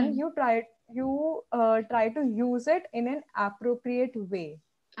 and Hmm. you try to use it in an appropriate way.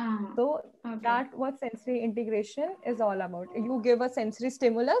 Ah. So Okay. that what sensory integration is all about. You give a sensory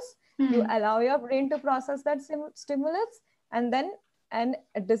stimulus, you Hmm. allow your brain to process that stimulus, and then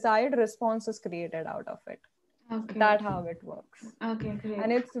a desired response is created out of it. Okay. That how it works. Okay. And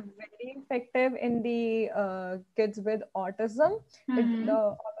Great. it's very effective in the kids with autism. Hmm.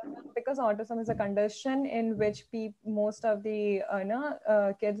 Because autism is a condition in which most of the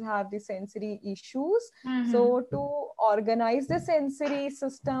kids have the sensory issues. Hmm. So to organize the sensory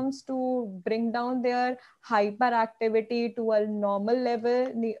systems, to bring down their hyperactivity to a normal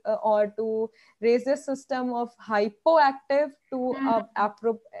level, or to raise the system of hypoactive to Hmm.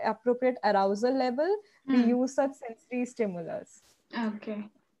 appropriate arousal level, we Hmm. use such sensory stimulus. Okay.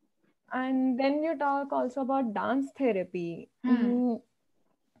 And then you talk also about dance therapy. Hmm.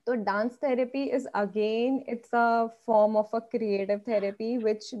 So dance therapy is again, it's a form of a creative therapy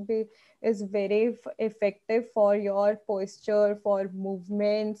which is very effective for your posture, for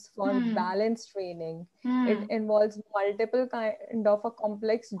movements, for Hmm. balance training. It Hmm. involves multiple kind of a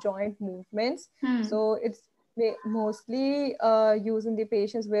complex joint movements. Hmm. So it's mostly used in the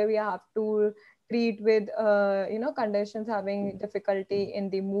patients where we have to treat with conditions having difficulty in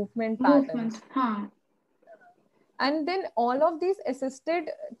the movement Movement. patterns. Huh. And then all of these assisted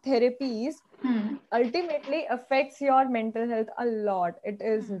therapies Hmm. ultimately affects your mental health a lot. It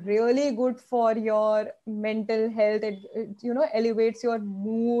is Hmm. really good for your mental health. It elevates your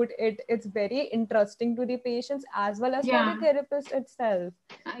mood. It's very interesting to the patients as well as for the Yeah. therapist itself.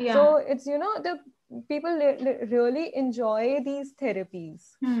 Yeah. So it's the people really enjoy these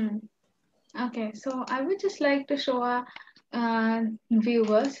therapies. Hmm. Okay. So I would just like to show our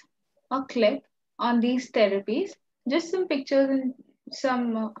viewers a clip on these therapies. Just some pictures and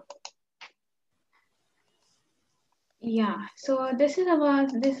some. Yeah. So this is about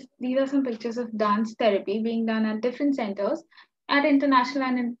this. These are some pictures of dance therapy being done at different centers at international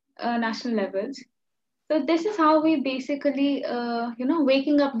and national levels. So this is how we basically,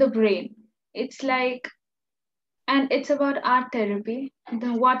 waking up the brain. It's like, and it's about art therapy.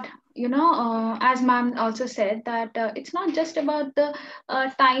 The what as ma'am also said that it's not just about the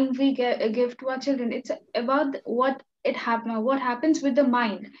time we give to our children. It's about what happens with the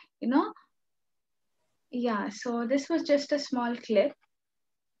mind. You know. Yeah. So this was just a small clip.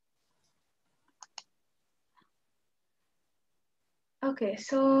 Okay.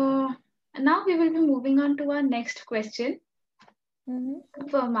 So now we will be moving on to our next question. Mm-hmm.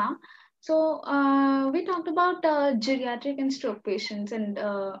 Verma. So we talked about geriatric and stroke patients and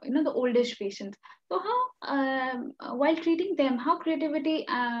the old age patients. So how while treating them, how creativity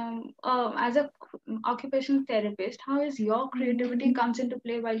as a occupational therapist, how is your creativity comes into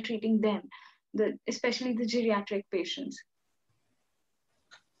play while treating them, especially the geriatric patients?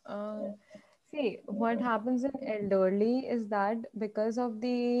 Uh, See, what happens in elderly is that because of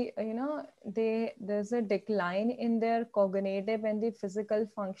there's a decline in their cognitive and the physical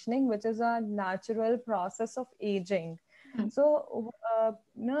functioning, which is a natural process of aging. Hmm. So,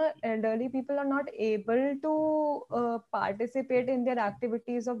 elderly people are not able to participate in their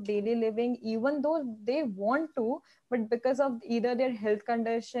activities of daily living, even though they want to, but because of either their health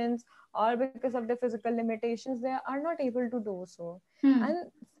conditions or because of their physical limitations, they are not able to do so. Hmm. And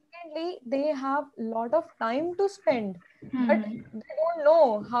secondly, they have a lot of time to spend, but Hmm. they don't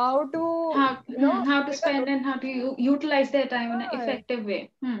know how to How to take a spend and how to utilize their time in an look effective way.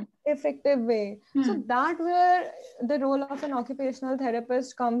 Hmm. effective way. So Hmm. that where the role of an occupational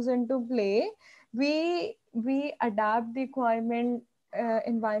therapist comes into play. We adapt the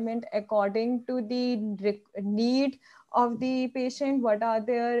environment according to the need of the patient. What are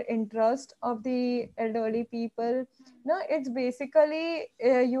their interest of the elderly people? No, it's basically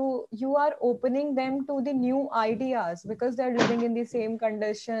you are opening them to the new ideas because they're living in the same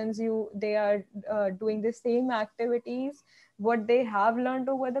conditions. They are doing the same activities what they have learned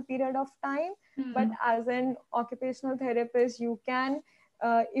over the period of time. But Hmm. as an occupational therapist, you can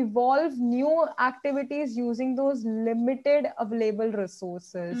evolve new activities using those limited available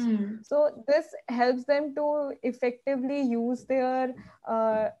resources. Hmm. So this helps them to effectively use their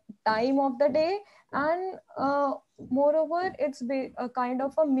uh, time of the day. And moreover, it's a kind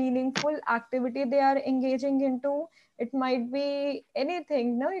of a meaningful activity they are engaging into. It might be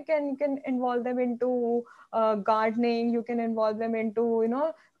anything. No, you can involve them into gardening. You can involve them into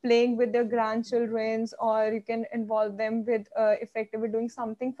playing with their grandchildrens, or you can involve them with effectively doing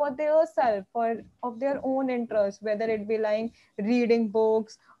something for their self, for of their own interest, whether it be like reading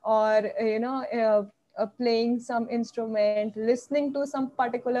books, or playing some instrument, listening to some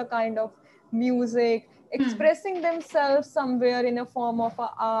particular kind of music, Hmm. expressing themselves somewhere in a form of a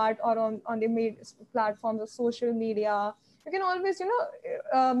art, or on the platforms of social media. You can always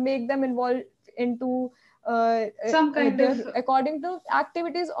make them involved into Some kind their of according to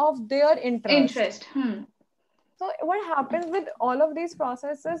activities of their interest. interest. Hmm. So what happens with all of these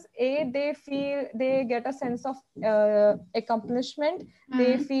processes? They feel they get a sense of accomplishment.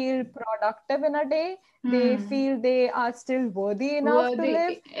 They Hmm. feel productive in a day. They Hmm. feel they are still worthy enough to Worthy.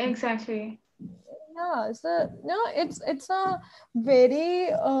 live. Exactly. Yeah, so it's a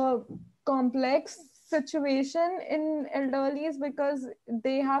very complex situation in elderlies because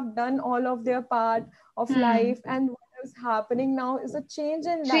they have done all of their part of Hmm. life, and what is happening now is a change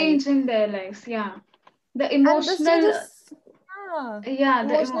in life. Change in their lives. Yeah. The And this change emotional. is, yeah, Yeah.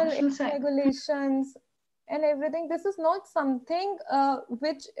 The emotional emotional side. regulations. and everything. This is not something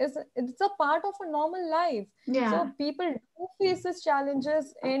which is, it's a part of a normal life. Yeah. So people do faces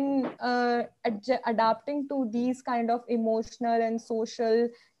challenges in adapting to these kind of emotional and social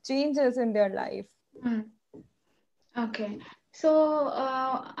changes in their life. Hmm. Okay. So,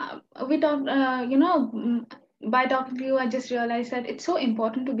 we talked, by talking to you, I just realized that it's so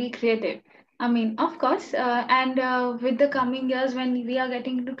important to be creative. I mean, of course, and with the coming years, when we are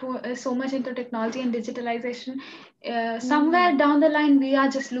getting so much into technology and digitalization, somewhere Hmm. down the line, we are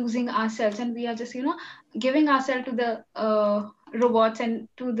just losing ourselves, and we are just, giving ourselves to the robots and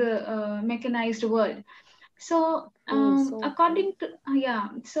to the mechanized world. So, Oh, so true. according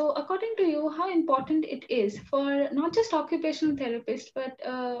to you, how important it is for not just occupational therapists, but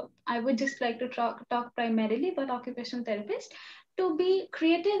I would just like to talk primarily about occupational therapists to be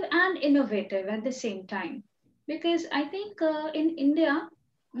creative and innovative at the same time, because I think in India.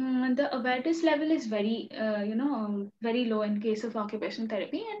 The awareness level is very low in case of occupational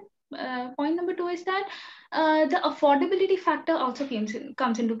therapy, and point number two is that the affordability factor also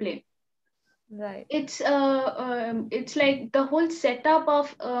comes into play. Right. It's like the whole setup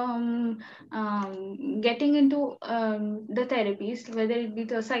of getting into the therapies, whether it be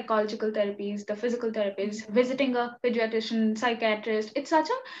the psychological therapies, the physical therapies, visiting a pediatrician, psychiatrist. It's such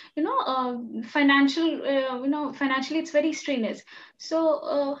a financially it's very strenuous.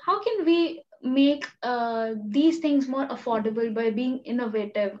 So how can we make these things more affordable by being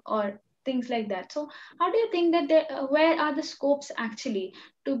innovative or things like that? So how do you think that where are the scopes actually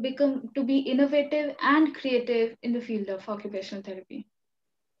to be innovative and creative in the field of occupational therapy?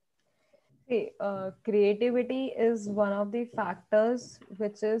 See, creativity is one of the factors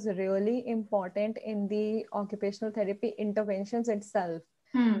which is really important in the occupational therapy interventions itself,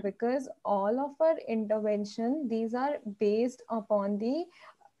 Hmm. because all of our intervention, these are based upon the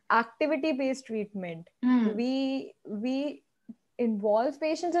activity based treatment. Hmm. We involve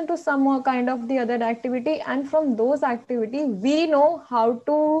patients into some more kind of the other activity, and from those activity we know how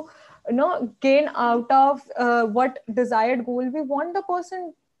to gain out of what desired goal we want the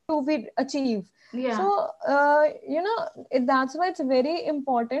person to be achieve. Yeah. So that's why it's very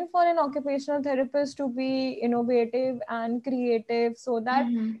important for an occupational therapist to be innovative and creative, so that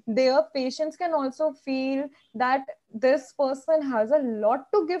Hmm. their patients can also feel that this person has a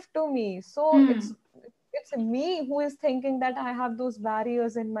lot to give to me. So Hmm. it's me who is thinking that I have those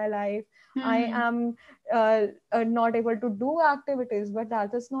barriers in my life. I Hmm. am not able to do activities, but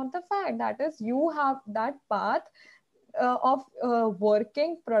that is not the fact. That is, you have that path of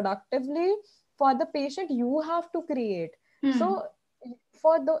working productively for the patient. You have to create. Hmm. So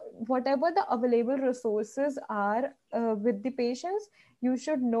for the whatever the available resources are with the patients, you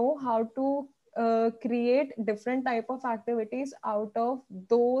should know how to create different type of activities out of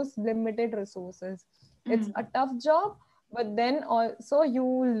those limited resources. It's Hmm. a tough job, but then also you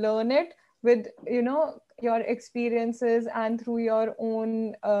learn it with your experiences and through your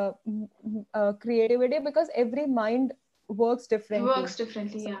own creativity, because every mind works It differently. works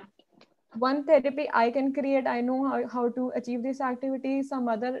differently. So Yeah. one therapy I can create, I know how to achieve this activity, some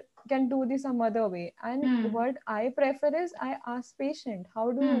other can do this some other way. And Hmm. what I prefer is I ask patient,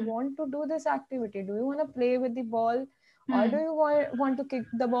 how do you Hmm. want to do this activity? Do you want to play with the ball, or do Hmm. you want to kick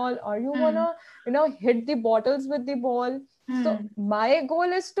the ball, or you want Hmm. to hit the bottles with the ball? So Hmm. my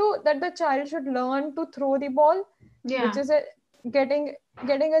goal is to that the child should learn to throw the ball, which Yeah. is getting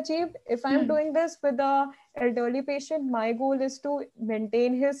getting achieved. If I'm Hmm. doing this with a elderly patient, my goal is to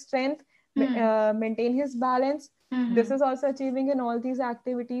maintain his strength, Hmm. maintain his balance. This Hmm. is also achieving in all these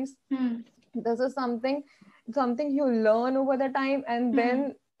activities. Hmm. This is something you learn over the time. And Hmm.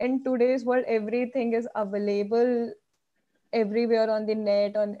 then in today's world, everything is available everywhere on the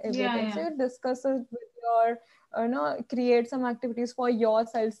net, on Yeah. everything. So Yeah. you discuss it with your create some activities for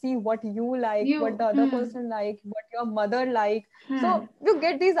yourself, see what you like, what You. the other Hmm. person like, what your mother like. Hmm. So you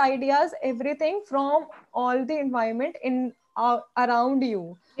get these ideas, everything from all the environment in around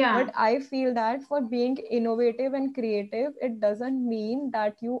you. Yeah. But I feel that for being innovative and creative, it doesn't mean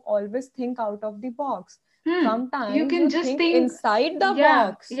that you always think out of the box. Hmm. You Sometimes can you just think think. inside the Yeah.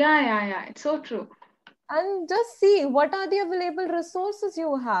 box Yeah. Yeah. Yeah. It's so true. and just see what are the available resources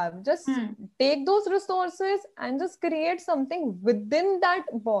you have. Just Hmm. take those resources and just create something within that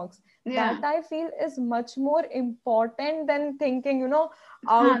box. That Yeah. I feel is much more important than thinking Huh.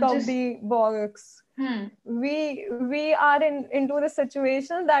 out of Just. the box. Hmm. We are in into the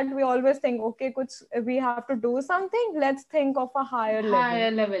situation that we always think, okay, we have to do something, let's think of a higher level.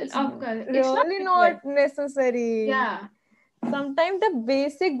 Higher level. It's Of course. It's not really required. not necessary. Yeah. Sometimes the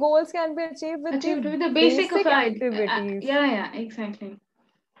basic goals can be achieved with the Achieved with the basic of basic it. activities. Yeah. Yeah. Exactly.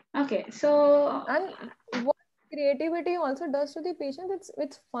 Okay, so And what creativity also does to the patient,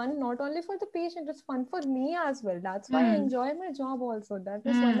 it's fun not only for the patient, it's fun for me as well. That's why I hmm, enjoy my job also. That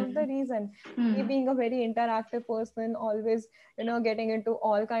is one of the hmm, reason. Me hmm, being a very interactive person, always, getting into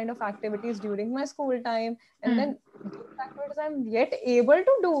all kind of activities during my school time, and hmm, then those activities I'm yet able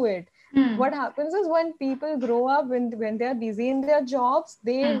to do it. hmm, What happens is when people grow up, when they are busy in their jobs,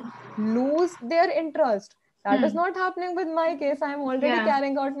 they hmm, lose their interest. That is hmm. not happening with my case. I'm already Yeah,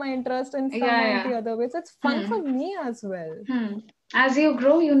 carrying out my interest in some yeah, or yeah. the other ways. It's fun Hmm, for me as well. hmm. As you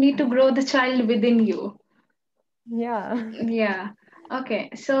grow, you need to grow the child within you. Yeah. Yeah. Okay.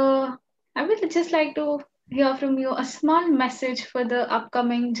 So I would just like to hear from you a small message for the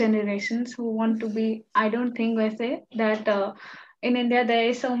upcoming generations who want to be. I don't think I say that in India there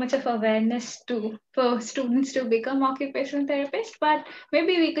is so much of awareness to for students to become occupational therapists, but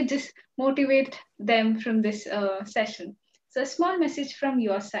maybe we could just motivate them from this session. So a small message from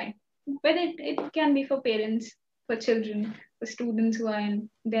your side, whether it can be for parents, for children, for students who are in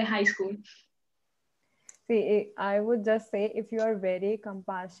their high school. See, I would just say if you are very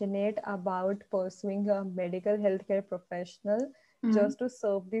compassionate about pursuing a medical healthcare professional Hmm. just to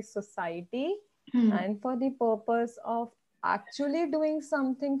serve the society Hmm. and for the purpose of actually doing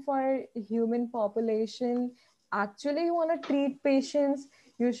something for human population, actually you want to treat patients,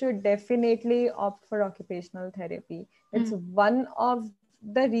 you should definitely opt for occupational therapy. It's Hmm. one of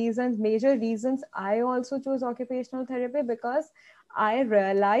the reasons, major reasons I also chose occupational therapy, because I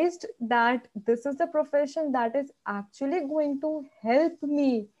realized that this is the profession that is actually going to help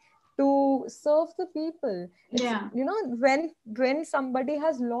me to serve the people. It's, Yeah. when somebody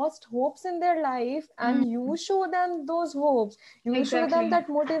has lost hopes in their life Mm, and you show them those hopes, you show them exactly. that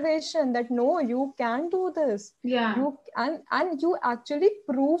motivation that no, you can do this. Yeah. And you actually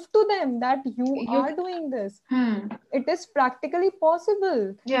prove to them that you You. are doing this. Hmm. It is practically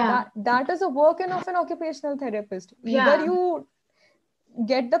possible. Yeah. That is a work in of an occupational therapist. Either Yeah. you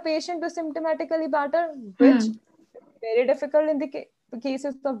get the patient to symptomatically better, which Hmm. is very difficult in the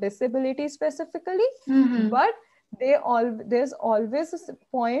cases of disability specifically. Hmm. But there's always a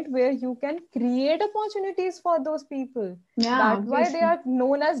point where you can create opportunities for those people. Yeah. That's why they Obviously. are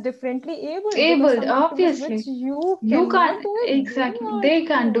known as differently abled, because Able. some activities which Obviously. you You cannot can't. do it, they Exactly. are They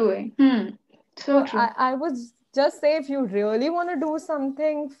can't do doing. it. Hmm. So So true. I would just say, if you really want to do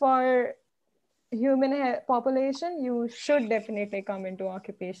something for human population, you should definitely come into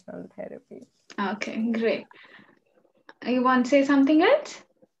occupational therapy. Okay. Great. You want to say something else?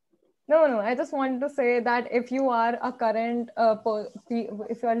 No, no, I just wanted to say that if you are a current,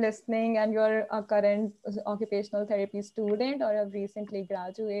 if you're listening and you're a current occupational therapy student or have recently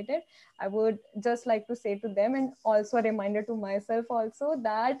graduated, I would just like to say to them, and also a reminder to myself also,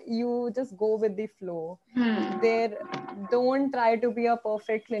 that you just go with the flow. Hmm. There, don't try to be a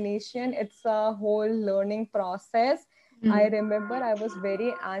perfect clinician. It's a whole learning process. I Hmm. remember I was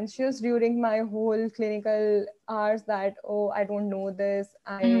very anxious during my whole clinical hours that, oh, I don't know this,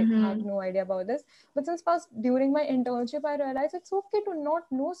 I have Hmm. no idea about this. But since past during my internship, I realized it's okay to not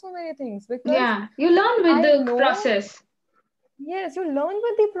know so many things, because Yeah. You learn with I the know, process. yes, you learn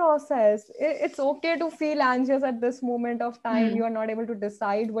with the process. It's okay to feel anxious at this moment of time. Hmm. You are not able to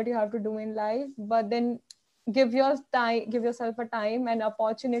decide what you have to do in life, but then give yourself a time and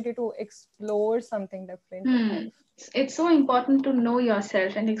opportunity to explore something different in Hmm. life. It's so important to know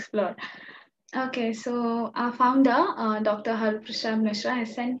yourself and explore. Okay, so our founder, Dr. Harprashad Mishra,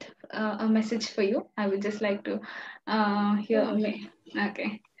 has sent a message for you. I would just like to hear Sure. me.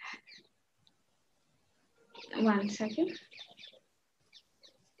 Okay, one second.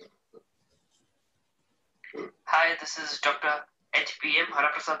 Hi, this is Dr. HPM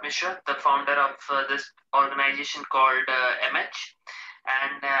Haraprasad Mishra, the founder of this organization called MH,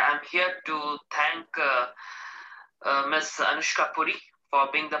 and I'm here to thank Miss Anushka Puri for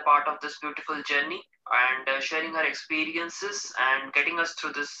being the part of this beautiful journey and sharing her experiences and getting us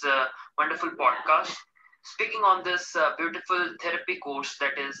through this wonderful podcast. Speaking on this beautiful therapy course,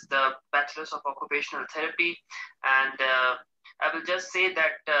 that is the Bachelor's of Occupational Therapy, and I will just say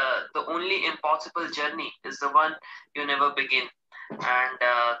that the only impossible journey is the one you never begin. And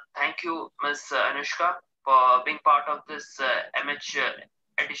thank you, Ms. Anushka, for being part of this MH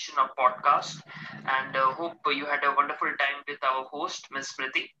edition of podcast. And hope you had a wonderful time with our host, Ms.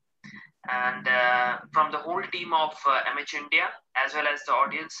 Smriti. And from the whole team of MH India, as well as the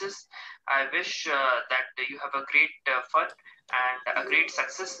audiences, I wish that you have a great fun and a great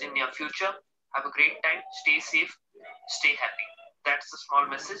success in your future. Have a great time. Stay safe. Stay happy. That's the small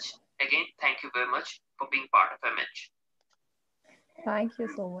message. Again, thank you very much for being part of MH. Thank you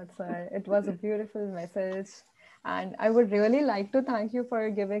so much, sir. It was a beautiful message. And I would really like to thank you for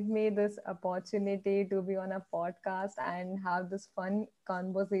giving me this opportunity to be on a podcast and have this fun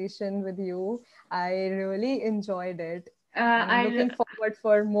conversation with you. I really enjoyed it. And I'm I looking forward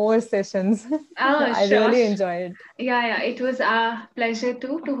for more sessions. Oh, I sure. really enjoyed it. Yeah, yeah, it was a pleasure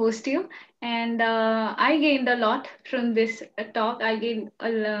too to host you, and I gained a lot from this talk. I gained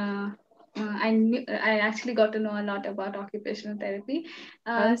I actually got to know a lot about occupational therapy.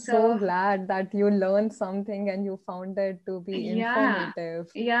 I'm so So glad that you learned something and you found it to be yeah, informative.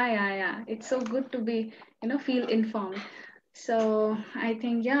 yeah. It's so good to be, feel informed. So I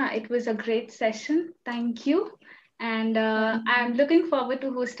think, yeah, it was a great session. Thank you. And Thank I'm looking forward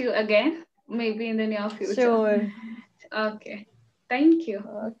to host you again, maybe in the near future. Sure. Okay. Thank you.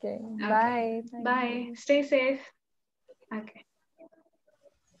 Okay. Okay. Bye. Thank Bye. you. Stay safe. Okay.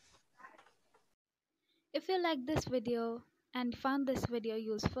 If you like this video and found this video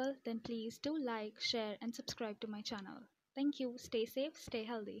useful, then please do like, share, and subscribe to my channel. Thank you. Stay safe, stay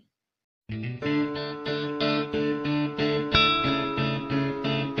healthy.